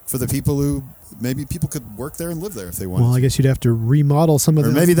for the people who maybe people could work there and live there if they wanted. Well, I guess you'd have to remodel some of or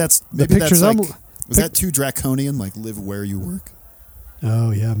the. maybe that's pictures like, I'm- was that too draconian? Like live where you work.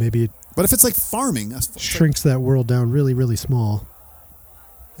 Oh yeah, maybe it But if it's like farming, that's shrinks that world down really, really small.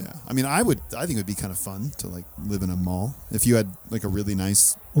 yeah. I mean, I think it would be kind of fun to like live in a mall if you had like a really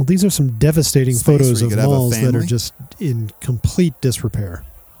nice. Well, these are some devastating Space where photos you of could have a malls that are family. just in complete disrepair.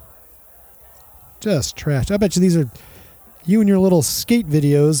 Just trash. I bet you these are you and your little skate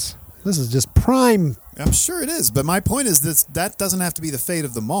videos. This is just prime. I'm sure it is, but my point is that doesn't have to be the fate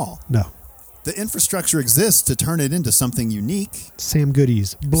of the mall. No. The infrastructure exists to turn it into something unique. Sam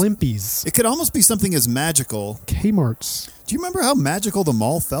Goodies. Blimpies. It could almost be something as magical. Kmart's. Do you remember how magical the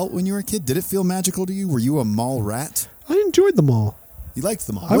mall felt when you were a kid? Did it feel magical to you? Were you a mall rat? I enjoyed the mall. You liked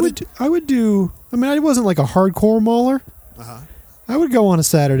the mall. I would do. I mean, I wasn't like a hardcore mauler. Uh-huh. I would go on a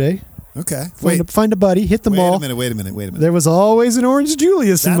Saturday. Okay. Find a buddy, hit the mall. Wait a minute. There was always an Orange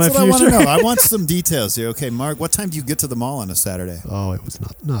Julius in my That's what I future. want to know. I want some details here. Okay, Mark, what time do you get to the mall on a Saturday? Oh, it was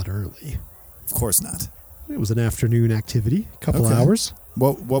not early. Of course not. It was an afternoon activity, a couple Okay. hours.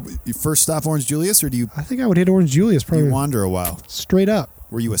 What you first stop Orange Julius, or do you I think I would hit Orange Julius probably wander a while? straight up.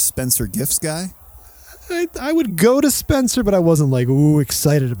 Were you a Spencer Gifts guy? I would go to Spencer, but I wasn't like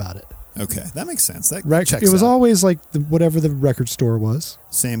excited about it. Okay, that makes sense. That checks It was out. always like whatever the record store was.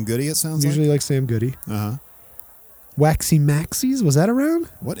 Sam Goody, it sounds Usually like Sam Goody. like. Uh-huh. Waxy Maxies, was that around?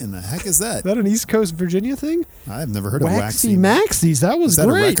 What in the heck is that? Is that an East Coast Virginia thing? I've never heard of Waxy Waxy. Maxies, that was Is that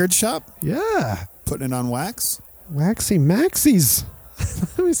great. a record shop? Yeah. Putting it on wax? Waxy Maxies.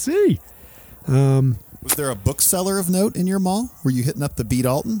 Let me see. Was there a bookseller of note in your mall? Were you hitting up the Beat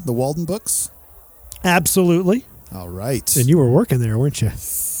Alton, the Walden books? Absolutely. All right. And you were working there, weren't you?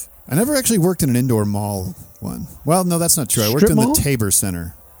 I never actually worked in an indoor mall one. Well, no, that's not true. I worked Strip in mall? the Tabor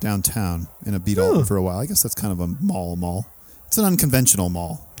Center downtown in a Beat Alton for a while. I guess that's kind of a mall. It's an unconventional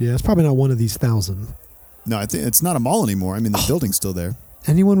mall. Yeah, it's probably not one of these 1,000. No, I think it's not a mall anymore. I mean, the building's still there.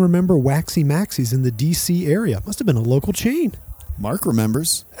 Anyone remember Waxy Maxies in the D.C. area? Must have been a local chain. Mark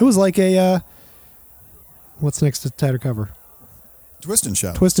remembers. It was like a, what's next to Tighter Cover? Twist and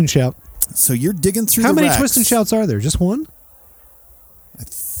Shout. Twist and Shout. So you're digging through How the many racks. Twist and Shouts are there? Just one? I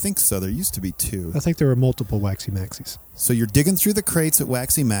think so. There used to be two. I think there were multiple Waxy Maxies. So you're digging through the crates at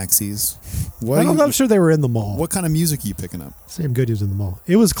Waxy Maxies. I'm sure they were in the mall. What kind of music are you picking up? Sam Goody was in the mall.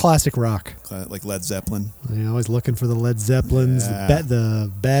 It was classic rock. Like Led Zeppelin? Always looking for the Led Zeppelins, Yeah.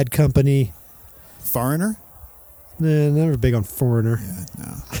 the Bad Company. Foreigner? Nah, never big on Foreigner. Yeah,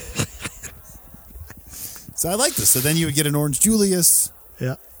 no. So I like this. So then you would get an Orange Julius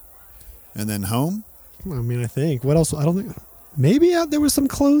Yeah. and then home. I mean, I think. What else? I don't think. Maybe there was some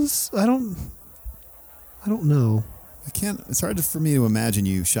clothes. I don't know. It's hard for me to imagine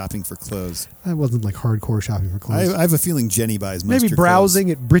you shopping for clothes. I wasn't like hardcore shopping for clothes. I have a feeling Jenny buys most Maybe of your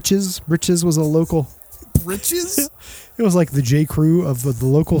browsing at Britches. Britches was a local. clothes. Britches? It was like the J. Crew of the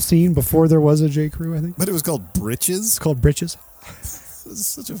local scene before there was a J. Crew, I think. But it was called Britches? It's called Britches. It's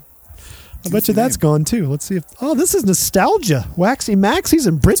such a I bet you that's gone too. Let's see if. Oh, this is nostalgia. Waxy Maxies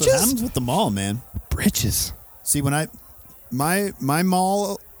and That's what Britches. happens with the mall, man. Britches. See, when my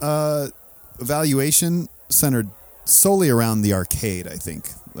mall evaluation centered solely around the arcade, I think.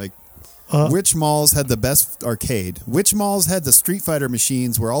 Like, which malls had the best arcade? Which malls had the Street Fighter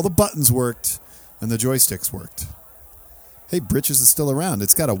machines where all the buttons worked and the joysticks worked? Hey, Britches is still around.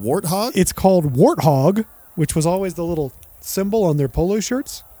 It's got a warthog. It's called Warthog, which was always the little symbol on their polo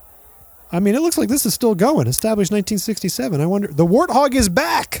shirts. I mean, it looks like this is still going. Established 1967. I wonder. The Warthog is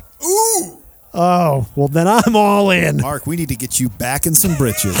back. Ooh! Oh, well, then I'm all in. Mark, we need to get you back in some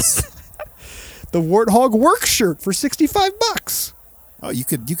britches. The Warthog work shirt for $65. Oh, you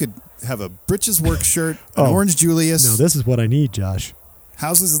could have a britches work shirt, an Oh. Orange Julius, No, this is what I need, Josh.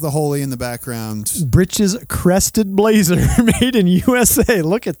 Houses of the Holy in the background. Britches crested blazer made in USA.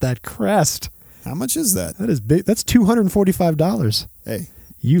 Look at that crest. How much is that? That is big. That's $245. Hey,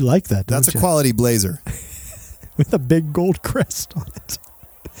 You like that, don't that's a you? quality blazer. With a big gold crest on it.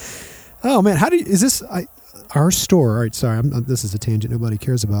 Oh man, is this our store? All right, sorry, this is a tangent nobody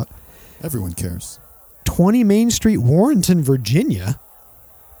cares about. Everyone cares. 20 Main Street, Warrenton, Virginia.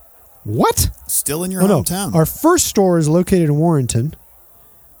 What? Still in your No. hometown. Our first store is located in Warrenton.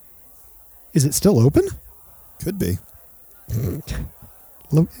 Is it still open? Could be.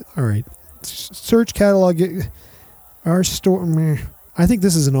 All right. Search catalog. Our store. Meh. I think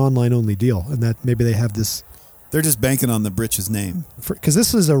this is an online only deal, and that maybe they have this They're just banking on the britches name. because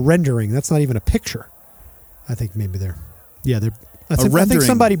this is a rendering. That's not even a picture. I think maybe they're. I think rendering.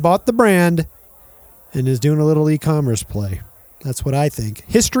 somebody bought the brand and is doing a little e-commerce play. That's what I think.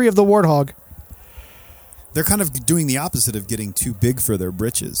 History of the Warthog. They're kind of doing the opposite of getting too big for their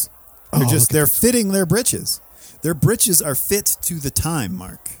britches. They're Oh, look at they're this. fitting their britches. Their britches are fit to the time,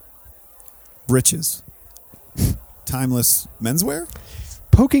 Mark. Britches. Timeless menswear?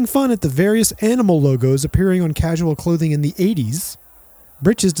 Poking fun at the various animal logos appearing on casual clothing in the 80s,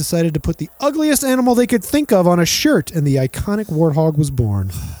 Britches decided to put the ugliest animal they could think of on a shirt, and the iconic warthog was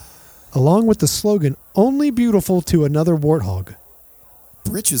born. Along with the slogan, "Only beautiful to another warthog."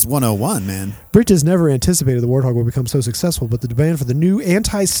 Britches 101, man. Britches never anticipated the warthog would become so successful, but the demand for the new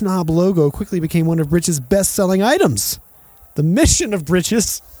anti-snob logo quickly became one of Britches' best-selling items. The mission of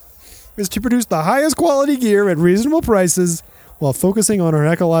Britches is to produce the highest quality gear at reasonable prices while focusing on our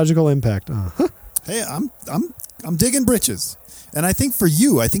ecological impact. Hey, I'm digging britches. And I think for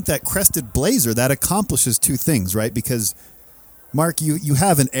you, I think that crested blazer, that accomplishes two things, right? Because, Mark, you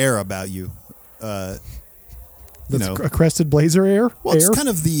have an air about you. That's a crested blazer air? Well, it's kind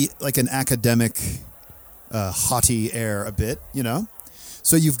of like an academic, haughty air a bit, you know?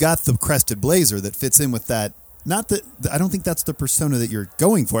 So you've got the crested blazer that fits in with that. Not that, I don't think that's the persona that you're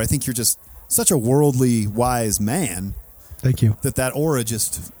going for. I think you're just such a worldly, wise man Thank you. that aura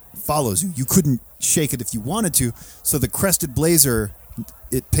just follows you. You couldn't shake it if you wanted to. So the crested blazer,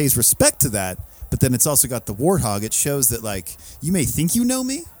 it pays respect to that, but then it's also got the warthog. It shows that, like, you may think you know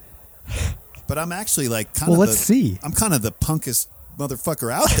me, but I'm actually like kind of let's see. I'm kind of the punkest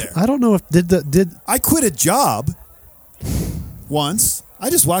motherfucker out there. I don't know if did I quit a job once. I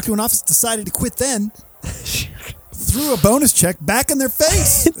just walked to an office, decided to quit then, threw a bonus check back in their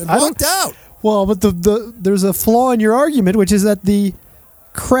face, and walked out. well, but there's a flaw in your argument, which is that the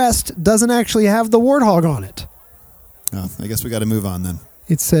crest doesn't actually have the warthog on it. Oh, I guess we got to move on then.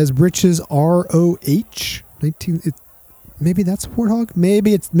 It says Britches ROH 19. Maybe that's a warthog.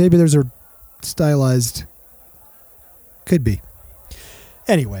 Maybe there's a stylized. Could be.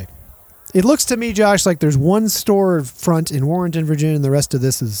 Anyway, it looks to me, Josh, like there's one store front in Warrenton, Virginia, and the rest of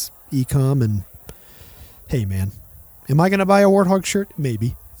this is e-com. And hey, man, am I going to buy a warthog shirt?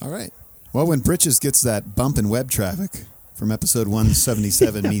 Maybe. All right. Well, when Britches gets that bump in web traffic from episode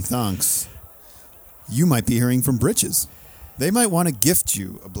 177, Me Thonks, you might be hearing from Britches. They might want to gift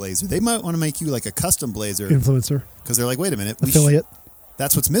you a blazer. They might want to make you like a custom blazer Influencer, because they're like, wait a minute. affiliate.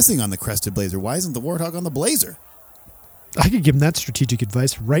 That's what's missing on the crested blazer. Why isn't the warthog on the blazer? I could give them that strategic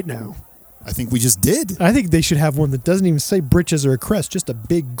advice right now. I think we just did. I think they should have one that doesn't even say Britches or a crest, just a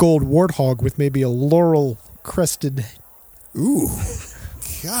big gold warthog with maybe a laurel crested. Ooh.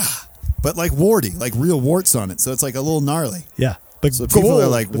 God. But like warty, like real warts on it. So it's like a little gnarly. Yeah. But So people are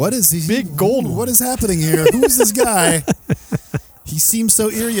like, what is he? Big gold one. What is happening here? Who's this guy? He seems so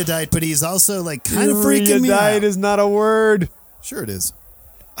erudite, but he's also like kind of freaking me out. Erudite is not a word. Sure it is.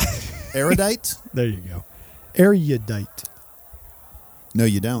 Erudite? There you go. Erudite. No,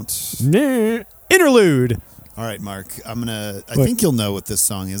 you don't. Nah. Interlude. All right, Mark. I think you'll know what this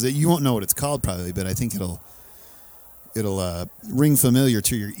song is. You won't know what it's called probably, but I think it'll ring familiar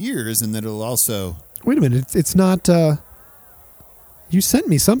to your ears, and that it'll also. Wait a minute. It's not. You sent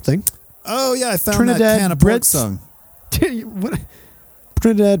me something. Oh yeah, I found Trinidad that Can of Pork Brett's- song. What?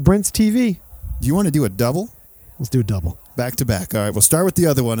 Trinidad Brent's TV. Do you want to do a double? Let's do a double. Back to back. All right, we'll start with the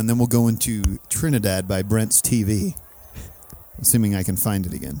other one, and then we'll go into Trinidad by Brent's TV. Assuming I can find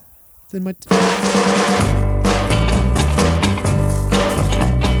it again. Then my.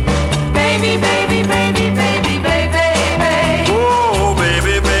 Baby, baby, baby, baby, baby, baby. Oh,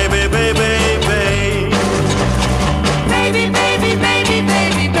 baby, baby, baby, baby. Baby, baby, baby,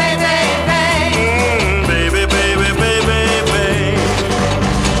 baby, baby, baby. Baby, baby, baby, baby.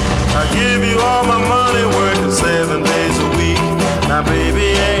 I give you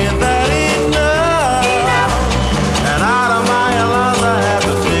ain't that enough? And out of my allowance I have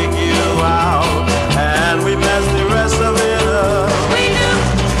to take you out, and we mess the rest of it up. We do.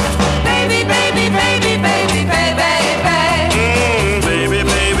 Baby, baby, baby, baby, baby, baby. Baby,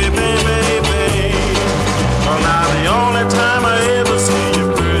 baby, baby, baby. Well, now the only time I ever see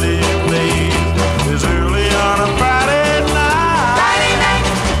your pretty face is early on a Friday night. Friday night.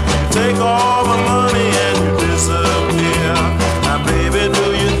 You take all the money and you disappear. Now, baby, do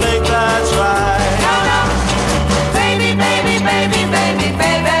you think that's right? No, no. Baby, baby, baby, baby,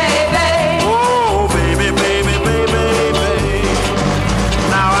 baby, baby. Oh, baby, baby, baby, baby.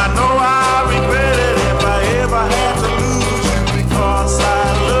 Now I know I regret it if I ever had to lose you because I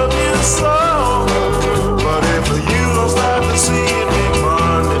love you so. But if you don't start to see it big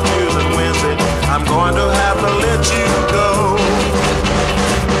Monday, Tuesday, Wednesday, I'm going to have to let you go.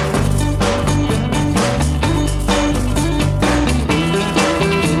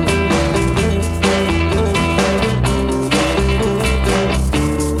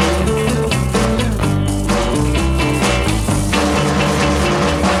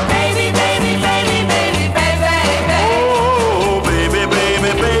 Baby, baby, baby, baby, baby, baby. Oh, baby,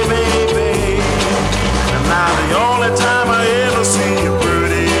 baby, baby, baby. And now the only time I ever see your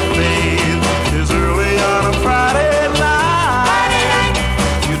pretty face is early on a Friday night. Friday night.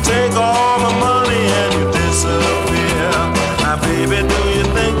 You take all the money and you disappear. Now, baby, do you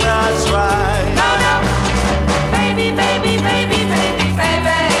think that's right? No, no. Baby, baby, baby, baby, baby,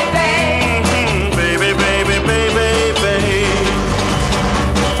 baby. Baby, baby, baby, baby.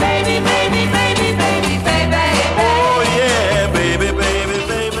 Baby, baby, baby, baby, baby, Oh, yeah, baby, baby,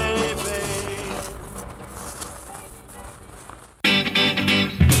 baby, baby.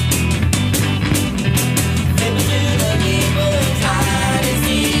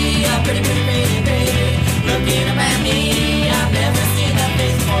 Looking up at me, I've never seen her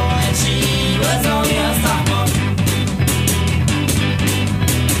face before, and she was only a sophomore.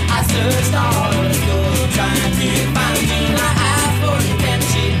 I searched all over the school trying to find a tune. I asked for the pen,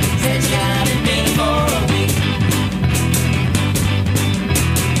 she said she hadn't been for a week.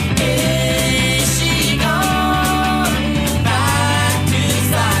 Is she gone back to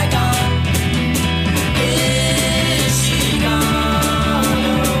Saigon? Is she gone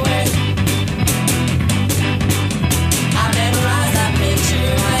away? I memorized that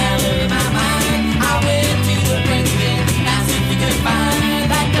picture, I held her in my mind. I went to the Princeton, asked if you could find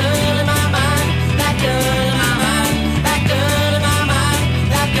that girl in my mind, that girl in my mind, that girl in my mind,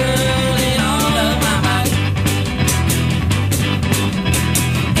 that girl in all of my mind.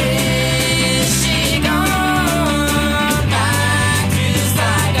 Is she gone back to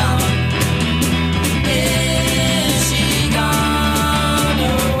Saigon? Is she gone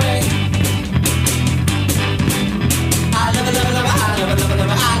away? I love her, love her, love her, I love her, love her,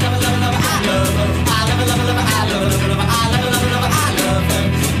 love her, I love her, love her, love her, I love her. I love her, love her, love her, I love her, love her, love her, I love her, love her, love her, I love her.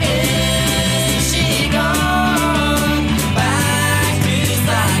 Is she gone back to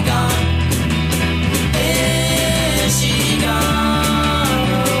Saigon? Is she gone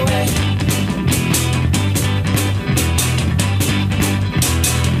away?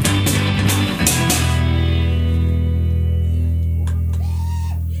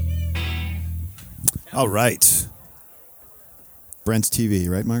 All right. Brent's TV,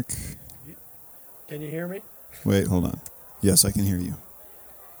 right, Mark? Can you hear me? Wait, hold on. Yes, I can hear you.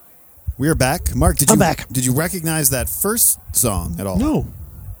 We are back. Mark, I'm back. Did you recognize that first song at all? No.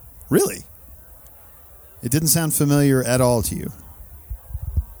 Really? It didn't sound familiar at all to you.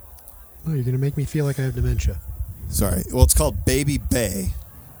 Oh, you're going to make me feel like I have dementia. Sorry. Well, it's called Baby Bay.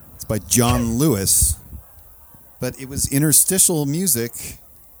 It's by John Lewis. But it was interstitial music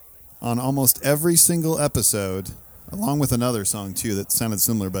on almost every single episode, along with another song, too, that sounded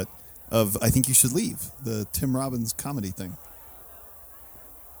similar, but of I Think You Should Leave, the Tim Robbins comedy thing.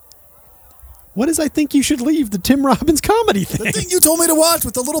 What is I Think You Should Leave, the Tim Robbins comedy thing? The thing you told me to watch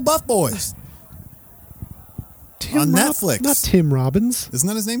with the little buff boys. On Netflix. Not Tim Robbins. Isn't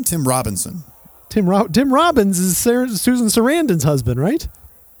that his name? Tim Robinson. Tim Robbins is Susan Sarandon's husband, right?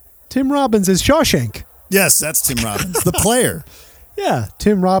 Tim Robbins is Shawshank. Yes, that's Tim Robbins, the player. Yeah,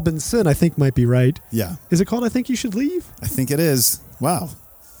 Tim Robinson, I think, might be right. Yeah, Is it called I Think You Should Leave? I think it is. Wow,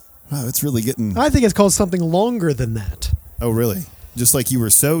 it's really getting... I think it's called something longer than that. Oh, really? Just like you were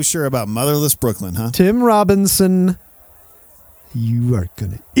so sure about Motherless Brooklyn, huh? Tim Robinson, you are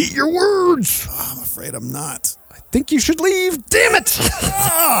going to eat your words. Oh, I'm afraid I'm not. I think you should leave. Damn it.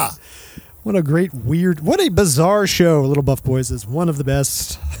 What a great, what a bizarre show. Little Buff Boys is one of the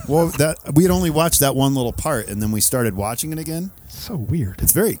best. Well, we had only watched that one little part, and then we started watching it again. So weird.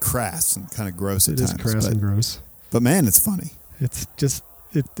 It's very crass and kind of gross at It is times. crass and gross. But man, it's funny. It's just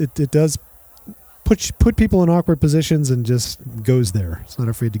it does put people in awkward positions and just goes there. It's not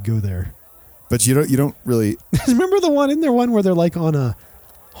afraid to go there. But you don't really. Remember the one where they're like on a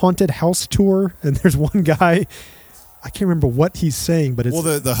haunted house tour and there's one guy, I can't remember what he's saying, but it's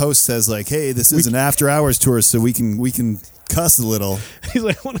Well, the host says like, "Hey, this is an after hours tour, so we can cuss a little." he's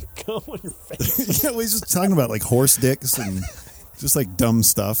like, I want to come on your face. Yeah, well, he's just talking about like horse dicks and just like dumb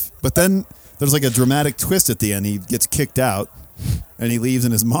stuff. But then there's like a dramatic twist at the end. He gets kicked out and he leaves,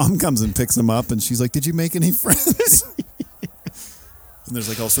 and his mom comes and picks him up, and she's like, "Did you make any friends?" And there's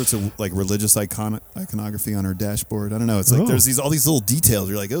like all sorts of like religious iconography on her dashboard. I don't know. It's like there's all these little details.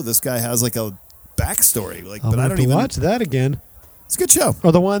 You're like, oh, this guy has like a backstory. Like, I'll but I have don't to even watch that again. It's a good show.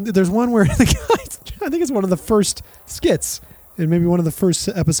 Or there's one where the guy, I think it's one of the first skits, and maybe one of the first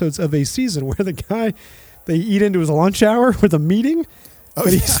episodes of a season where the guy, they eat into his lunch hour with a meeting, Oh,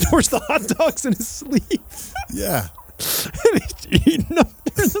 and he yeah. stores the hot dogs in his sleeve, Yeah. and he's eating them.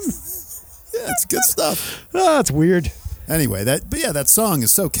 Yeah, it's good stuff. Oh, it's weird. Anyway, that song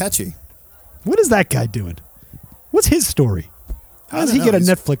is so catchy. What is that guy doing? What's his story? How I does don't he get know. a He's-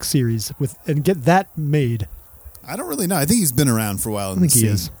 Netflix series and get that made? I don't really know. I think he's been around for a while. I think he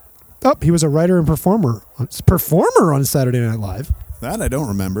is. Oh, he was a writer and performer on Saturday Night Live. That I don't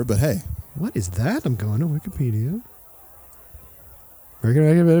remember, but hey. What is that? I'm going to Wikipedia.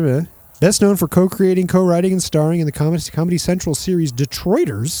 Best known for co-creating, co-writing, and starring in the Comedy Central series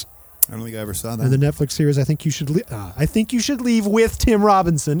Detroiters I don't think I ever saw that. and the Netflix series I Think You Should Leave with Tim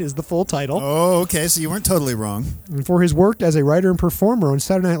Robinson is the full title. Oh, okay. So you weren't totally wrong. And for his work as a writer and performer on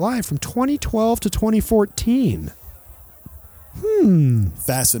Saturday Night Live from 2012 to 2014.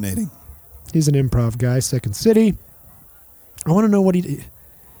 Fascinating. He's an improv guy, Second City. I want to know what he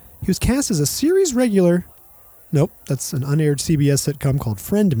was cast as a series regular. Nope, that's an unaired CBS sitcom called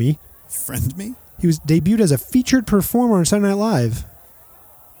Friend Me. Friend me? He was debuted as a featured performer on Saturday Night Live.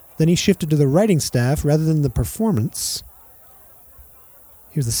 Then he shifted to the writing staff rather than the performance.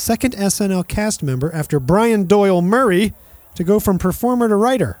 He was the second SNL cast member after Brian Doyle Murray to go from performer to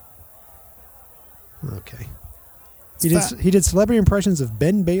writer. Okay. He did celebrity impressions of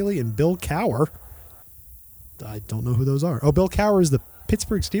Ben Bailey and Bill Cowher. I don't know who those are. Oh, Bill Cowher is the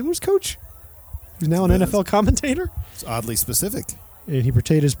Pittsburgh Steelers coach, who's now an NFL commentator. It's oddly specific. And he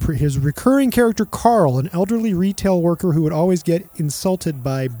portrayed his recurring character, Carl, an elderly retail worker who would always get insulted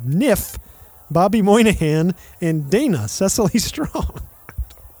by Niff, Bobby Moynihan, and Dana, Cecily Strong.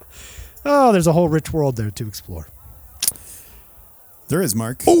 Oh, there's a whole rich world there to explore. There is,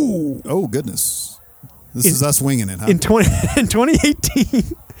 Mark. Oh, goodness. This is us winging it, huh? In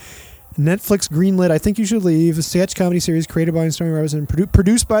 2018, Netflix greenlit I Think You Should Leave, a sketch comedy series created by and starring Robinson,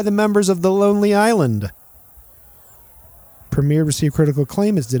 produced by the members of The Lonely Island. Premiered, received critical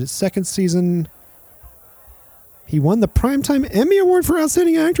acclaim, as did its second season. He won the Primetime Emmy Award for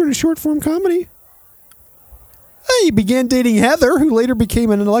Outstanding Actor in a Short-Form Comedy. He began dating Heather, who later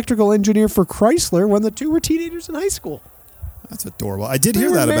became an electrical engineer for Chrysler when the two were teenagers in high school. That's adorable. I did They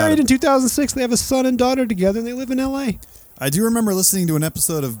hear were that about married in it. 2006. They have a son and daughter together, and they live in L.A. I do remember listening to an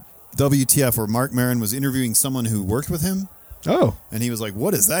episode of WTF where Mark Maron was interviewing someone who worked with him, Oh. and he was like,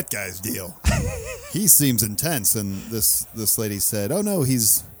 "What is that guy's deal? He seems intense." And this lady said, "Oh no,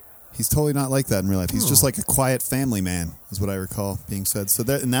 he's totally not like that in real life. He's just like a quiet family man," is what I recall being said. So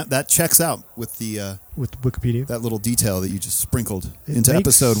that checks out with the With Wikipedia. that little detail that you just sprinkled It into makes-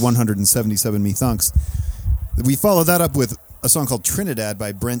 episode 177 Me Thunks. We followed that up with a song called Trinidad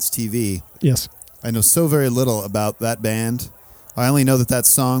by Brent's TV. Yes. I know so very little about that band. I only know that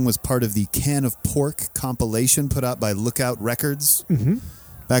song was part of the Can of Pork compilation put out by Lookout Records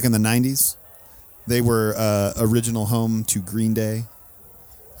back in the 90s. They were original home to Green Day.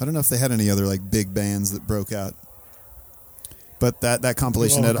 I don't know if they had any other like big bands that broke out. But that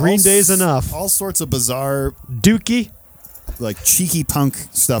compilation Well, had Green Day's enough. all sorts of bizarre, Dookie. like cheeky punk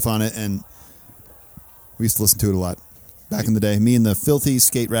stuff on it, and we used to listen to it a lot back in the day. Me and the Filthy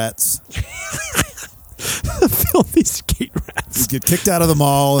Skate Rats. Filthy skate rats. We'd get kicked out of the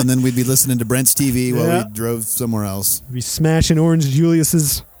mall, and then we'd be listening to Brent's TV while Yeah. we drove somewhere else. Be smashing Orange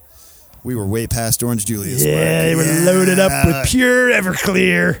Julius's. We were way past Orange Julius. Yeah, they were loaded up with pure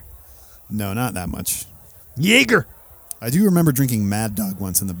Everclear. No, not that much. Jaeger. I do remember drinking Mad Dog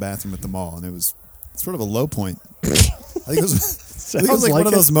once in the bathroom at the mall, and it was sort of a low point. I think it was, like one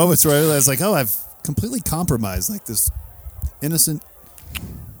of those moments where I realized, like, oh, I've completely compromised, like this innocent,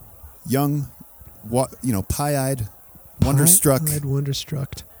 young, pie-eyed, wonderstruck,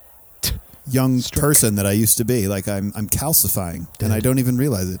 Wonderstruck. young person that I used to be. Like I'm calcifying, and I don't even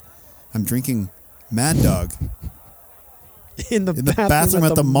realize it. I'm drinking Mad Dog In the bathroom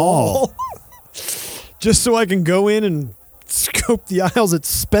at the mall. Just so I can go in and scope the aisles at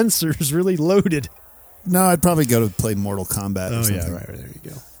Spencer's. Really loaded. No, I'd probably go to play Mortal Kombat or something. Right. There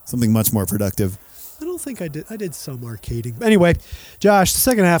you go. Something much more productive. I don't think I did. I did some arcading. Anyway, Josh, the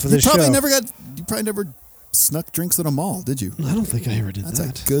second half of this You show. probably never snuck drinks at a mall, did you? I don't think I ever did That's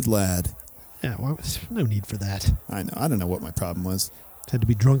that. a good lad. Yeah, well, no need for that. I know. I don't know what my problem was. Had to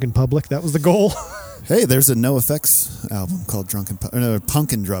be drunk in public. That was the goal. Hey, there's a No Effects album called Punkin'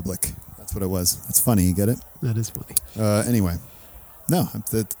 Drublic. That's what it was. That's funny. You get it? That is funny. Anyway. No.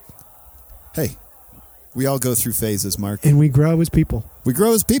 Hey, we all go through phases, Mark. And we grow as people We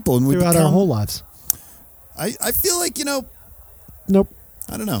grow as people, and we throughout become, our whole lives. I feel like, Nope.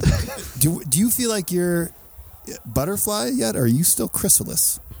 I don't know. Do you feel like you're butterfly yet, or are you still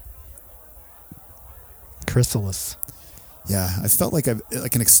chrysalis? Chrysalis. Yeah, I felt like an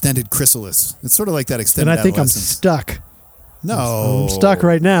extended chrysalis. It's sort of like that extended And I think I'm adolescence. stuck. No. I'm stuck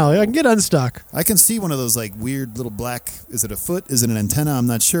right now. I can get unstuck. I can see one of those like weird little black, is it a foot? Is it an antenna? I'm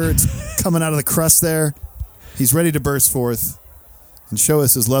not sure. It's coming out of the crust there. He's ready to burst forth and show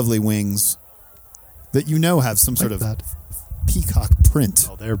us his lovely wings that have some sort Like of that. peacock print.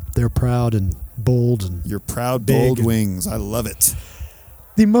 Oh, they're proud and bold and Your proud, Big. bold wings. I love it.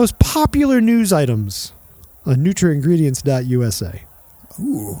 the most popular news items on NutriIngredients.usa.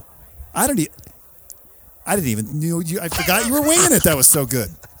 Ooh. I didn't even know I forgot you were winging it. That was so good.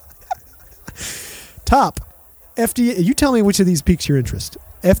 Top FDA. You tell me which of these piques your interest.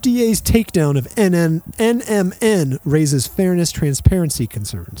 FDA's takedown of NMN raises fairness transparency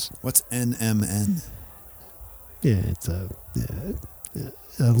concerns. What's NMN? Yeah, it's a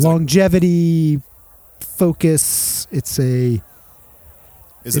longevity focus. It's a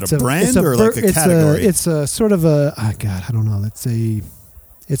Is it a brand or like a category? It's a sort of a I don't know.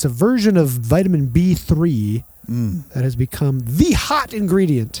 It's a version of vitamin B3 that has become the hot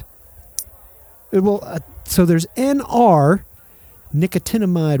ingredient. It will. So there's NR,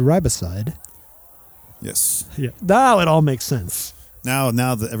 nicotinamide riboside. Yes. Yeah. Now it all makes sense. Now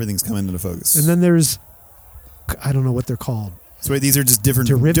that everything's coming into focus. And then there's, I don't know what they're called. So wait, these are just different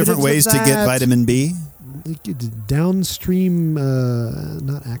Derivatives of ways to get that. vitamin B? Downstream,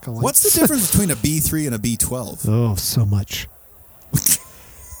 not acolytes. What's the difference between a B3 and a B12? Oh, so much.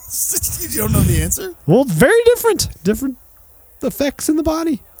 You don't know the answer? Well, very different. Different effects in the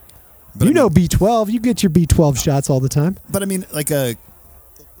body. But I mean, B12. You get your B12 shots all the time. But I mean, like from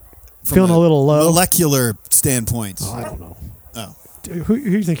Feeling a little low? molecular standpoint. Oh, I don't know. Oh. Who do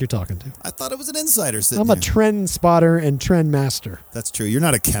you think you're talking to? I thought it was an insider sitting I'm a here. trend spotter and trend master. That's true. You're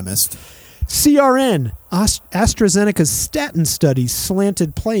not a chemist. CRN, AstraZeneca's statin study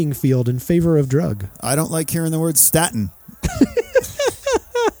slanted playing field in favor of drug. I don't like hearing the word statin.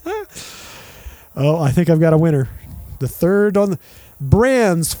 Oh, I think I've got a winner. The third on the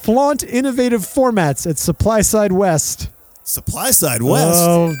brands flaunt innovative formats at Supply Side West. Supply Side West.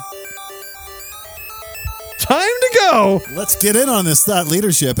 Oh, time to go. Let's get in on this thought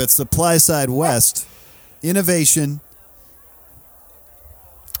leadership at Supply Side West. Innovation.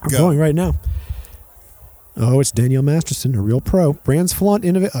 I'm Go. going right now. Oh, it's Danielle Masterson, a real pro. Brands flaunt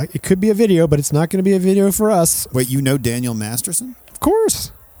innovate. It could be a video, but it's not going to be a video for us. Wait, you know Daniel Masterson? Of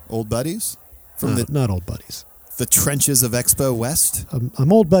course. Old buddies? From Not old buddies. the trenches of Expo West?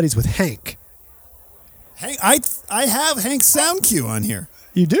 I'm old buddies with Hank. Hank, I have Hank's sound cue on here.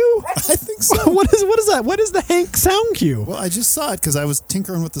 You do? I think so. What is that? What is the Hank sound cue? Well, I just saw it because I was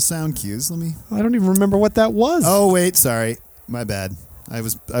tinkering with the sound cues. Let me. I don't even remember what that was. Oh wait, sorry, my bad. I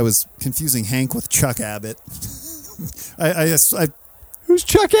was confusing Hank with Chuck Abbott. I Who's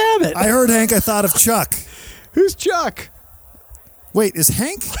Chuck Abbott? heard Hank. I thought of Chuck. Who's Chuck? Wait, is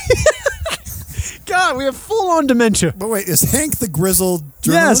Hank? God, we have full-on dementia. But wait, is Hank the grizzled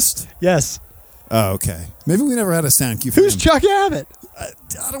journalist? Yes. Oh, okay. Maybe we never had a sound cue for Who's him. Chuck Abbott?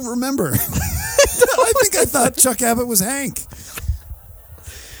 I don't remember. I thought Chuck Abbott was Hank.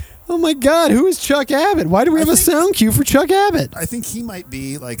 Oh my God, who is Chuck Abbott? Why do we have a sound cue for Chuck Abbott? I think he might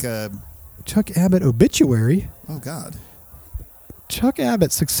be like a. Chuck Abbott obituary? Oh God. Chuck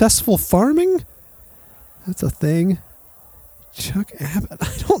Abbott successful farming? That's a thing. Chuck Abbott.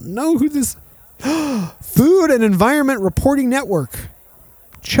 I don't know who this. Food and Environment Reporting Network.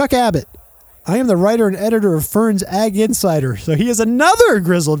 Chuck Abbott. I am the writer and editor of Fern's Ag Insider. So he is another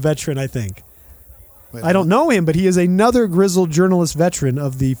grizzled veteran, I think. Wait, I don't know him, but he is another grizzled journalist veteran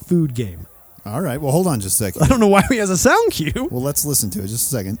of the food game. All right. Well, hold on just a second. I don't know why he has a sound cue. Well, let's listen to it just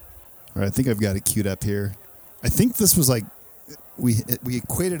a second. All right, I think I've got it queued up here. I think this was like we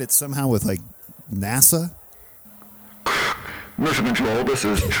equated it somehow with like NASA. Mission Control, this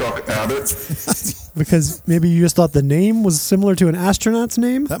is Chuck Abbott. Because maybe you just thought the name was similar to an astronaut's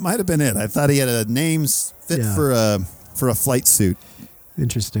name? That might have been it. I thought he had a name fit Yeah. for for a flight suit.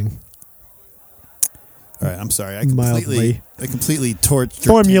 Interesting. All right, I'm sorry. I Mildly. completely torched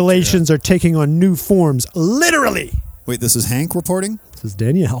your Formulations are taking on new forms, literally. Wait, this is Hank reporting? This is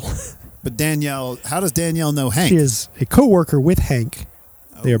Danielle. But Danielle, how does Danielle know Hank? She is a co-worker with Hank.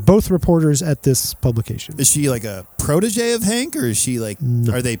 They are both reporters at this publication. Is she like a protege of Hank, or is she like?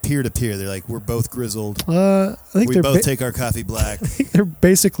 No. Are they peer to peer? They're like, we're both grizzled. I think We they're both take our coffee black. they're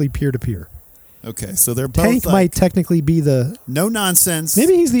basically peer to peer. Okay, so they're both Hank like, might technically be the. no nonsense.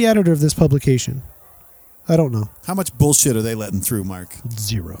 Maybe he's the editor of this publication. I don't know. How much bullshit are they letting through, Mark?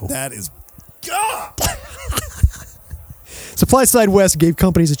 0. That is. God! Supply Side West gave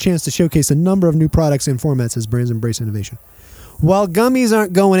companies a chance to showcase a number of new products and formats as brands embrace innovation. While gummies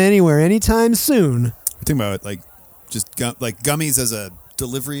aren't going anywhere anytime soon. I'm thinking about like just like gummies as a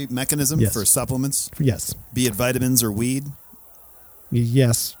delivery mechanism Yes. for supplements, Yes. be it vitamins or weed.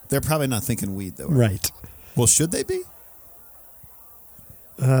 Yes. They're probably not thinking weed though. Right. Well, should they be?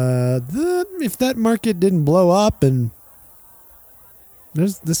 If that market didn't blow up and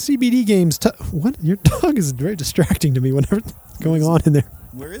there's the CBD games. What? Your dog is very distracting to me whenever going on in there.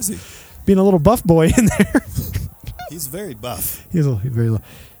 Where is he? Being a little buff boy in there. He's very buff. He's very low.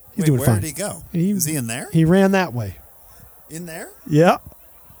 He's Wait, doing where fine. did he go? He- Is he in there? He ran that way. In there? Yeah.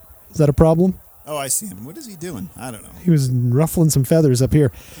 Is that a problem? Oh, I see him. What is he doing? I don't know. He was ruffling some feathers up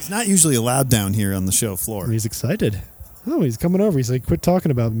here. He's not usually allowed down here on the show floor. He's excited. Oh, he's coming over. He's like, quit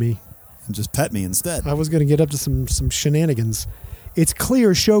talking about me. And just pet me instead. I was going to get up to some shenanigans. It's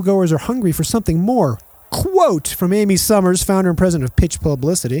clear showgoers are hungry for something more. Quote from Amy Summers, founder and president of Pitch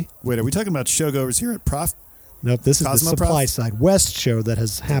Publicity. Wait, are we talking about showgoers here at Prof? Nope, this is the Cosmoprof? Supply Side West show that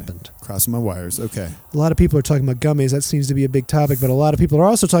has happened. Crossing my wires. Okay. A lot of people are talking about gummies. That seems to be a big topic, but a lot of people are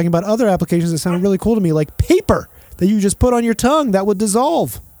also talking about other applications that sound really cool to me, like paper that you just put on your tongue that would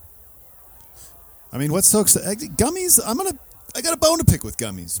dissolve. I mean, what's so exciting? Gummies? I got a bone to pick with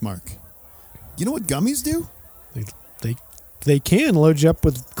gummies, Mark. You know what gummies do? They can load you up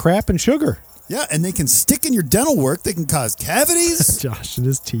with crap and sugar. Yeah, and they can stick in your dental work. They can cause cavities. Josh and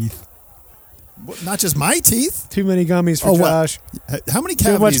his teeth. Not just my teeth. Too many gummies for Oh, what? Josh. How many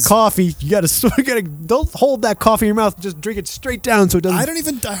Too much cavities? coffee. You gotta don't hold that coffee in your mouth. Just drink it straight down so it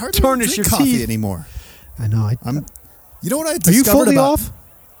doesn't. I hardly tarnish drink your coffee teeth. anymore. I know. You know what I Are discovered you fully about? off?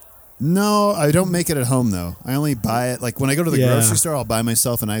 No, I don't make it at home though. I only buy it like when I go to the Yeah. grocery store. I'll buy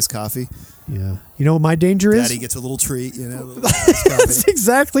myself an iced coffee. Yeah. You know what my danger is? Daddy gets a little treat, you know. a little iced That's coffee.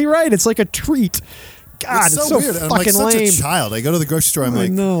 exactly right. It's like a treat. God, it's so weird. fucking I'm like such lame. a child. I go to the grocery store. I'm I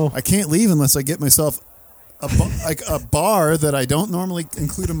like, know. I can't leave unless I get myself a bar that I don't normally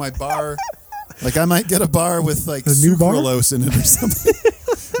include in my bar. Like I might get a bar with like A new bar? sucralose in it or something.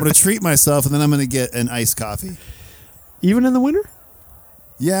 I'm gonna treat myself, and then I'm gonna get an iced coffee. Even in the winter?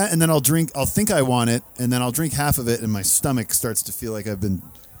 Yeah, and then I'll think I want it, and then I'll drink half of it, and my stomach starts to feel like I've been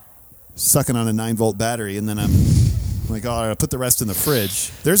sucking on a 9-volt battery, and then I'm like, oh, I'll put the rest in the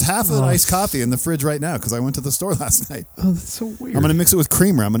fridge. There's half of an iced coffee in the fridge right now because I went to the store last night. Oh, that's so weird. I'm going to mix it with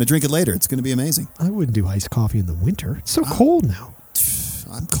creamer. I'm going to drink it later. It's going to be amazing. I wouldn't do iced coffee in the winter. It's so cold now.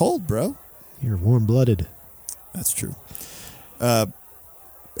 I'm cold, bro. You're warm-blooded. That's true.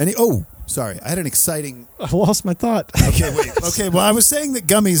 Sorry. I had an exciting... I lost my thought. Okay, wait. Okay, well, I was saying that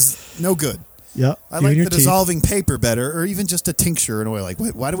gummies, no good. Yeah. I you like and your the teeth. dissolving paper better, or even just a tincture in oil. Like,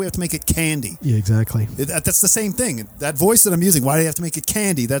 why do we have to make it candy? Yeah, exactly. That's the same thing. That voice that I'm using, why do you have to make it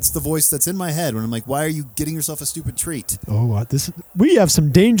candy? That's the voice that's in my head when I'm like, why are you getting yourself a stupid treat? Oh, we have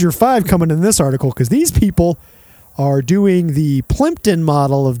some Danger 5 coming in this article because these people are doing the Plimpton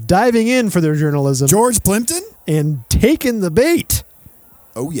model of diving in for their journalism George Plimpton? and taking the bait.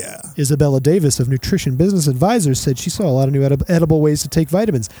 Oh, yeah. Isabella Davis of Nutrition Business Advisors said she saw a lot of new edible ways to take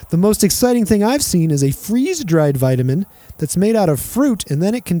vitamins. The most exciting thing I've seen is a freeze-dried vitamin that's made out of fruit, and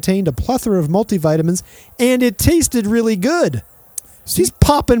then it contained a plethora of multivitamins, and it tasted really good. She's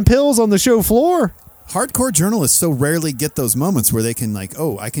popping pills on the show floor. Hardcore journalists so rarely get those moments where they can like,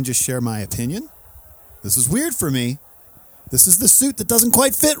 oh, I can just share my opinion? This is weird for me. This is the suit that doesn't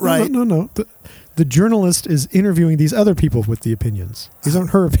quite fit right. No. The journalist is interviewing these other people with the opinions. These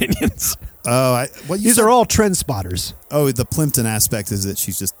aren't her opinions. Oh, These are all trend spotters. Oh, the Plimpton aspect is that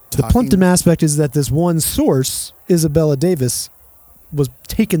she's just The talking. Plimpton aspect is that this one source, Isabella Davis, was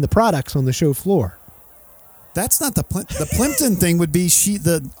taking the products on the show floor. That's not the Plimpton thing. Would be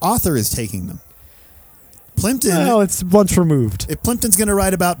the author is taking them. Plimpton. Well, it's once removed. If Plimpton's going to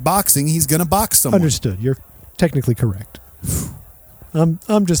write about boxing, he's going to box someone. Understood. You're technically correct.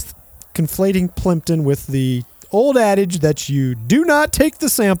 I'm just conflating Plimpton with the old adage that you do not take the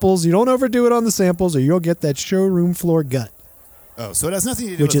samples, you don't overdo it on the samples, or you'll get that showroom floor gut. Oh, so it has nothing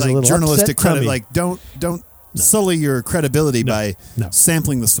to do Which with is a like little journalistic upset credit. tummy. Like don't sully your credibility by No.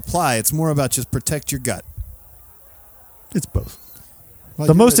 sampling the supply. It's more about just protect your gut. It's both. Well,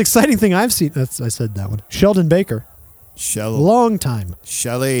 The you're most right. exciting thing I've seen, I said that one, Sheldon Baker, long time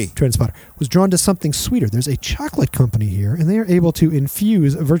Shelley. trend spotter, was drawn to something sweeter. There's a chocolate company here, and they are able to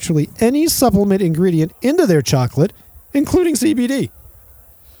infuse virtually any supplement ingredient into their chocolate, including CBD.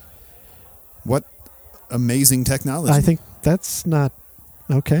 What amazing technology. I think that's not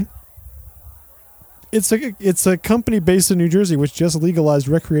okay. It's a company based in New Jersey which just legalized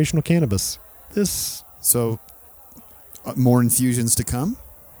recreational cannabis. This So, more infusions to come?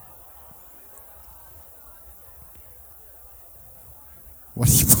 What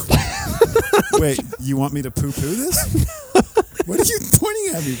are you... Wait, you want me to poo-poo this? What are you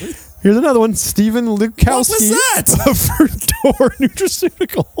pointing at me? Here's another one. Stephen Lukowski What was of Verdor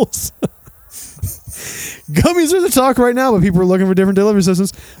Nutraceuticals. Gummies are the talk right now, but people are looking for different delivery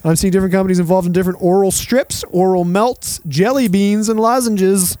systems. I'm seeing different companies involved in different oral strips, oral melts, jelly beans, and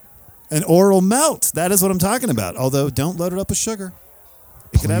lozenges. An oral melt. That is what I'm talking about. Although, don't load it up with sugar.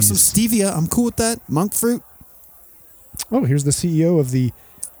 It could have some stevia. I'm cool with that. Monk fruit. Oh, here's the CEO of the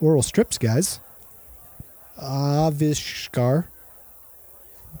oral strips, guys. Avishkar.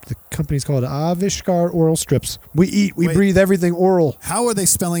 The company's called Avishkar Oral Strips. We eat, we Wait. breathe everything oral. How are they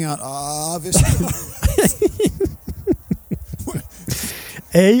spelling out Avishkar.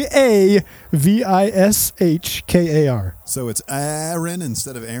 So it's Aaron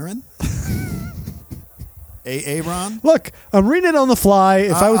instead of Aaron? Aaron? Look, I'm reading it on the fly.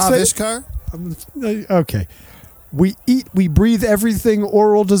 If I would say, Avishkar? okay, we eat, we breathe everything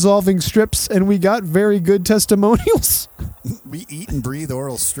oral dissolving strips, and we got very good testimonials. We eat and breathe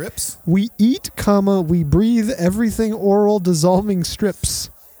oral strips? We eat, we breathe everything oral dissolving strips.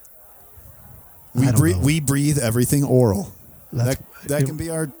 I don't know. We breathe everything oral. That's- That can be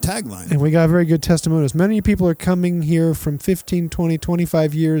our tagline. And we got very good testimonials. Many people are coming here from 15, 20,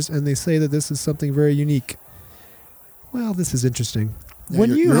 25 years, and they say that this is something very unique. Well, this is interesting. Yeah,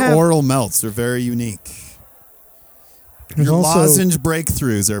 when your have oral melts are very unique. There's Your also- lozenge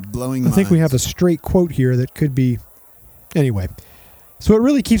breakthroughs are blowing I think we minds. have a straight quote here that could be. Anyway, so it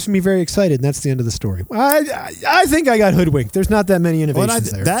really keeps me very excited, and that's the end of the story. I think I got hoodwinked. There's not that many Well,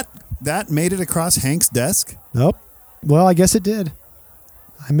 innovations there. that made it across Hank's desk. Nope. Well, I guess it did.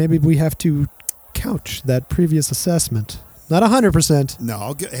 Maybe we have to couch that previous assessment. Not 100%. No,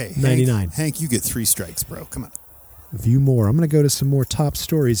 I'll get. Hey, 99. Hank, you get 3 strikes, bro. Come on. View more. I'm going to go to some more top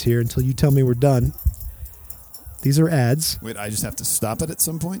stories here until you tell me we're done. These are ads. Wait, I just have to stop it at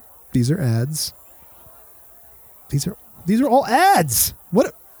some point. These are ads. These are all ads.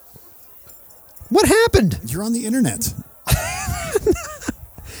 What happened? You're on the internet.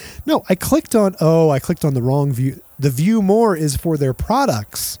 No, I clicked on the wrong view. The view more is for their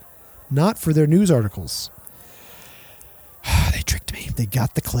products, not for their news articles. They tricked me. They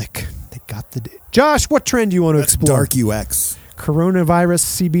got the click. They got the Josh, what trend do you want to That's explore? dark UX.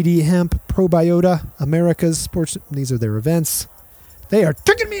 Coronavirus, CBD, hemp, probiota, America's sports. These are their events. They are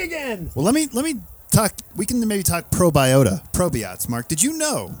tricking me again. Well, let me talk. We can maybe talk probiots. Mark, did you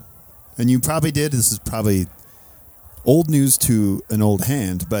know? And you probably did. This is probably old news to an old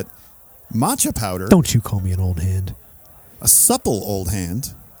hand, but matcha powder, Don't you call me an old hand. a supple old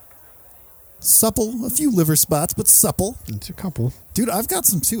hand, supple, a few liver spots, but supple. It's a couple. Dude, I've got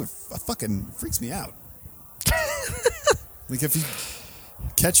some too. It fucking freaks me out. Like if you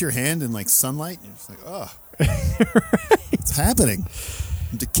catch your hand in like sunlight, and you're just like, oh, it's happening.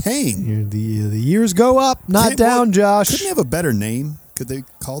 I'm decaying. The years go up, not Can't- down, well, Josh. Couldn't you have a better name? Could they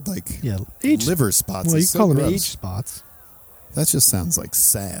called like age liver spots? Well, you It's so call them gross. age spots. That just sounds like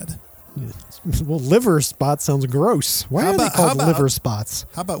sad. Well, liver spots sounds gross. Why How are they about- called how about- liver spots?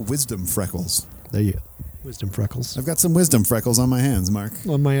 How about wisdom freckles? There you go. Wisdom freckles I've got some wisdom freckles on my hands, Mark.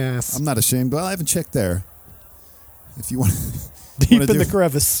 on my ass. I'm not ashamed. Well, I haven't checked there. If you want Deep in the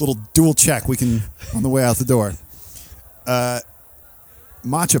crevice. little dual check, we can on the way out the door.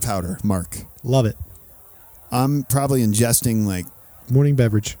 Matcha powder, Mark. Love it. I'm probably ingesting like Morning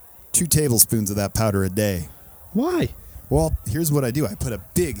beverage. 2 tablespoons of that powder a day. Why? Well, here's what I do. I put a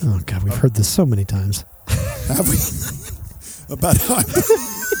big Oh, God, we've heard this so many times. have we, about how I,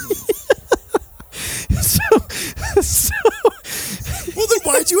 well, then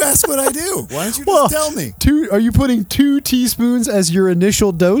why'd you ask what I do? Why don't you just tell me? Are you putting 2 teaspoons as your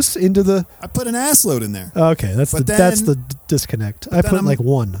initial dose into the? I put an ass load in there. Okay, that's But that's then- the disconnect. I then put I'm- like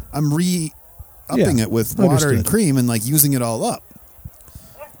 1. I'm upping Yeah, it with water understood. and cream and like using it all up.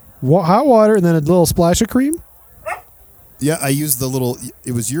 Hot water and then a little splash of cream Yeah, I used the little.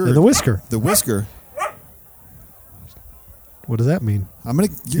 It was your and the whisker. the whisker. What does that mean? You're gonna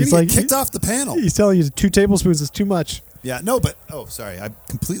He's get like- kicked off the panel. He's telling you 2 tablespoons is too much. Yeah, no, but sorry, I've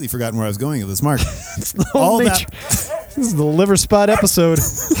completely forgotten where I was going with this, Mark. All all nature. that, This is the liver spot episode.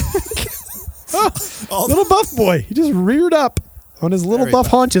 all Little buff boy. He just reared up on his little Very buff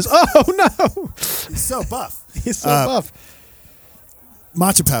buff. haunches. Oh, no. he's so buff. He's so Uh, buff.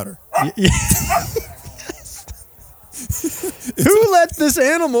 Matcha powder. Who let this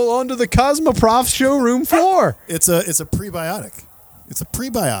animal onto the Cosmoprof showroom floor? It's a prebiotic. It's a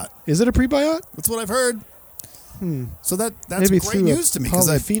prebiot. Is it a prebiot? That's what I've heard. So that's Maybe great through news to me because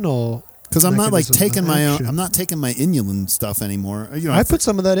polyphenol. I'm not like mechanism taking of my own. action. I'm not taking my inulin stuff anymore. You know, I put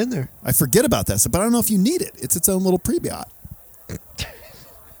some of that in there. I forget about that stuff, but I don't know if you need it. It's its own little prebiot.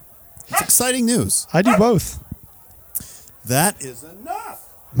 It's exciting news. I do both. That is enough.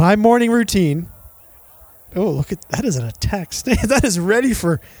 My morning routine. Oh, look at that! Is an attack stand. That is ready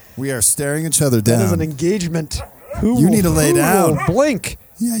for. We are staring each other That is down. an engagement. Who You will- need to lay who down. will blink.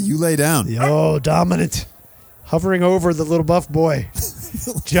 Yeah, you lay down. Oh, dominant. Hovering over the little buff boy.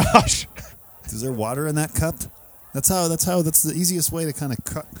 Josh. Is there water in that cup? That's the easiest way to kind of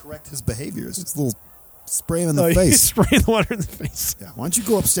correct his behavior. Is just a little spray him in the He's face. spraying the water in the face. Yeah. Why don't you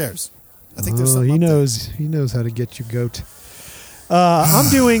go upstairs? I think there's Oh, something. he up there. knows. He knows how to get you, goat. I'm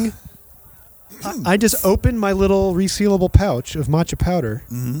doing. I just opened my little resealable pouch of matcha powder.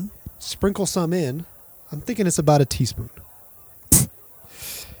 Mm-hmm. Sprinkle some in. I'm thinking it's about a teaspoon.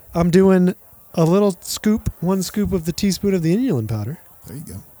 I'm doing a little scoop, 1 scoop of the teaspoon of the inulin powder. There you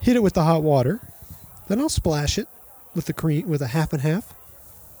go. Hit it with the hot water. Then I'll splash it with the cream, with a half and half,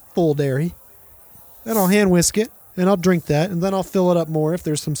 full dairy. Then I'll hand whisk it, and I'll drink that, and then I'll fill it up more if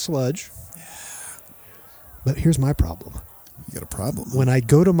there's some sludge. But here's my problem. You got a problem. When I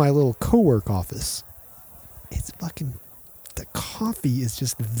go to my little co-work office, it's fucking, the coffee is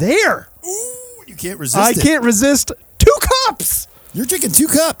just there. Ooh, you can't resist I it. can't resist 2 cups. You're drinking 2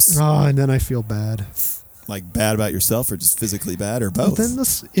 cups. Oh, and then I feel bad. Like bad about yourself or just physically bad or But both?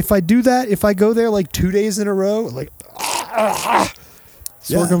 then if I do that, if I go there like 2 days in a row, like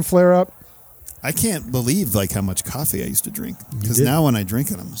sorghum flare up. I can't believe like how much coffee I used to drink. Because did. now when I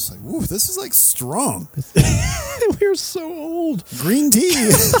drink it, I'm just like, whoa, this is like strong. We're so old. Green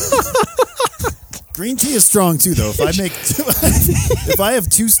tea. Green tea is strong too, though. If I have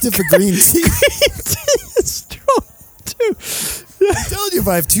too stiff a green tea, It's strong too. I'm telling you, if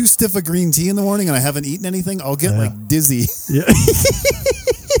I have too stiff a green tea in the morning and I haven't eaten anything, I'll get like dizzy. Yeah.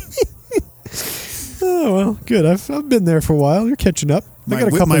 Oh well, good. I've been there for a while. You're catching up. I got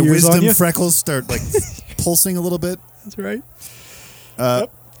a couple my of years on wisdom you. freckles start like pulsing a little bit. That's right. But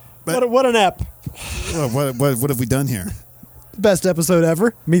What an app. what have we done here? Best episode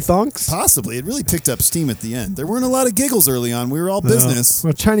ever. Me thonks. Possibly, it really picked up steam at the end. There weren't a lot of giggles early on. We were all business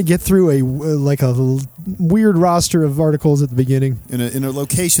We're trying to get through a weird roster of articles at the beginning. in a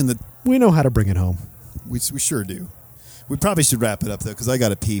location that We know how to bring it home. we sure do. We probably should wrap it up though, because I got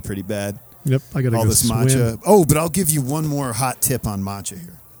to pee pretty bad. Yep, I gotta All go this swim. matcha. Oh, but I'll give you one more hot tip on matcha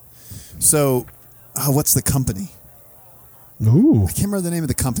here. So, what's the company? Ooh, I can't remember the name of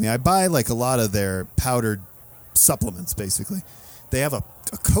the company. I buy like a lot of their powdered supplements. Basically, they have a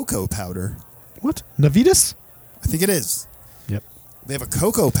cocoa powder. what? Navitas? I think it is. Yep. They have a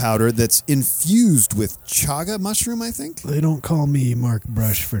cocoa powder that's infused with chaga mushroom. I think They don't call me Mark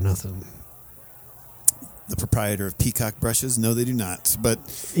Brush for nothing. the proprietor of Peacock Brushes. No, they do not. But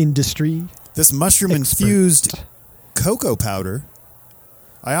Industry. this mushroom infused cocoa powder.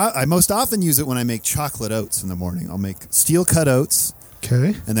 I most often use it when I make chocolate oats in the morning. I'll make steel cut oats,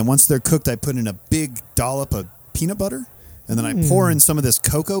 Okay. and then once they're cooked, I put in a big dollop of peanut butter, and then I pour in some of this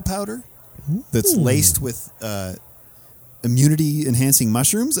cocoa powder that's laced with immunity enhancing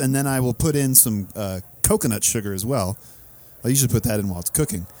mushrooms, and then I will put in some coconut sugar as well. I usually put that in while it's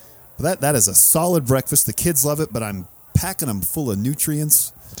cooking. But that is a solid breakfast. The kids love it, but I'm packing them full of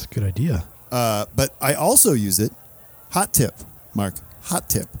nutrients. That's a good idea. But I also use it. Hot tip, Mark. Hot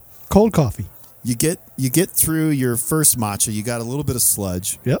tip. Cold coffee. You get through your first matcha. You got a little bit of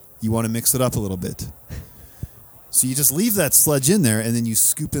sludge. Yep. You want to mix it up a little bit. So you just leave that sludge in there, and then you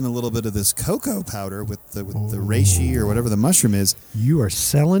scoop in a little bit of this cocoa powder with the reishi or whatever the mushroom is, You are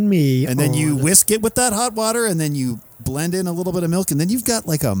selling me. and then you on- whisk it with that hot water, and then you blend in a little bit of milk, and then you've got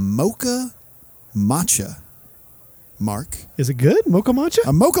like a mocha matcha. Mark. Is it good? Mocha matcha?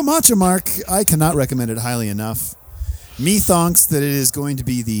 A mocha matcha, Mark. I cannot recommend it highly enough. Me thonks that it is going to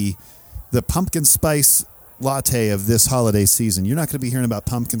be the pumpkin spice latte of this holiday season. You're not going to be hearing about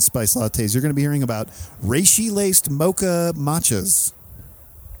pumpkin spice lattes. You're going to be hearing about reishi-laced mocha matchas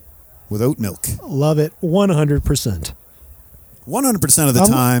with oat milk. Love it 100%. 100% of the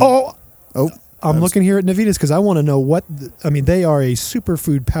time. Oh, Oh, I'm looking here at Navitas because I want to know what. They are a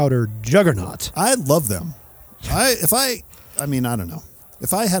superfood powder juggernaut. I love them. I don't know.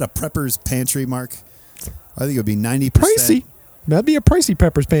 If I had a prepper's pantry, Mark, I think it would be 90%. Pricey. That'd be a pricey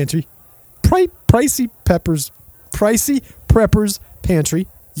Pepper's pantry. Pricey Preppers pantry.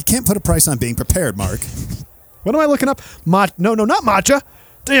 You can't put a price on being prepared, Mark. What am I looking up? No, not matcha.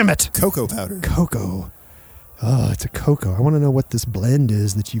 Damn it. Cocoa powder. Cocoa. Oh, it's a cocoa. I want to know what this blend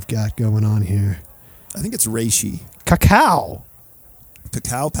is that you've got going on here. I think it's reishi. Cacao.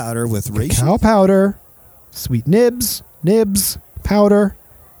 Cacao powder with reishi. Cacao powder. Sweet nibs. Powder.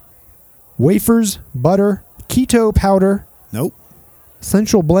 Wafers. Butter. Keto powder. Nope.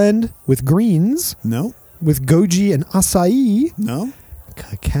 Essential blend with greens. No. With goji and acai. No.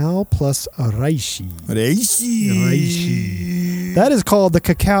 Cacao plus reishi. Reishi. That is called the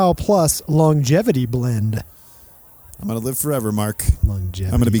Cacao Plus Longevity Blend. I'm going to live forever, Mark. Longevity.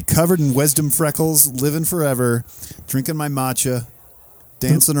 I'm going to be covered in wisdom freckles, living forever, drinking my matcha,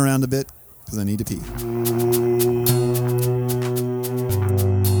 dancing around a bit because I need to pee.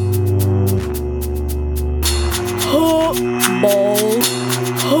 Balls.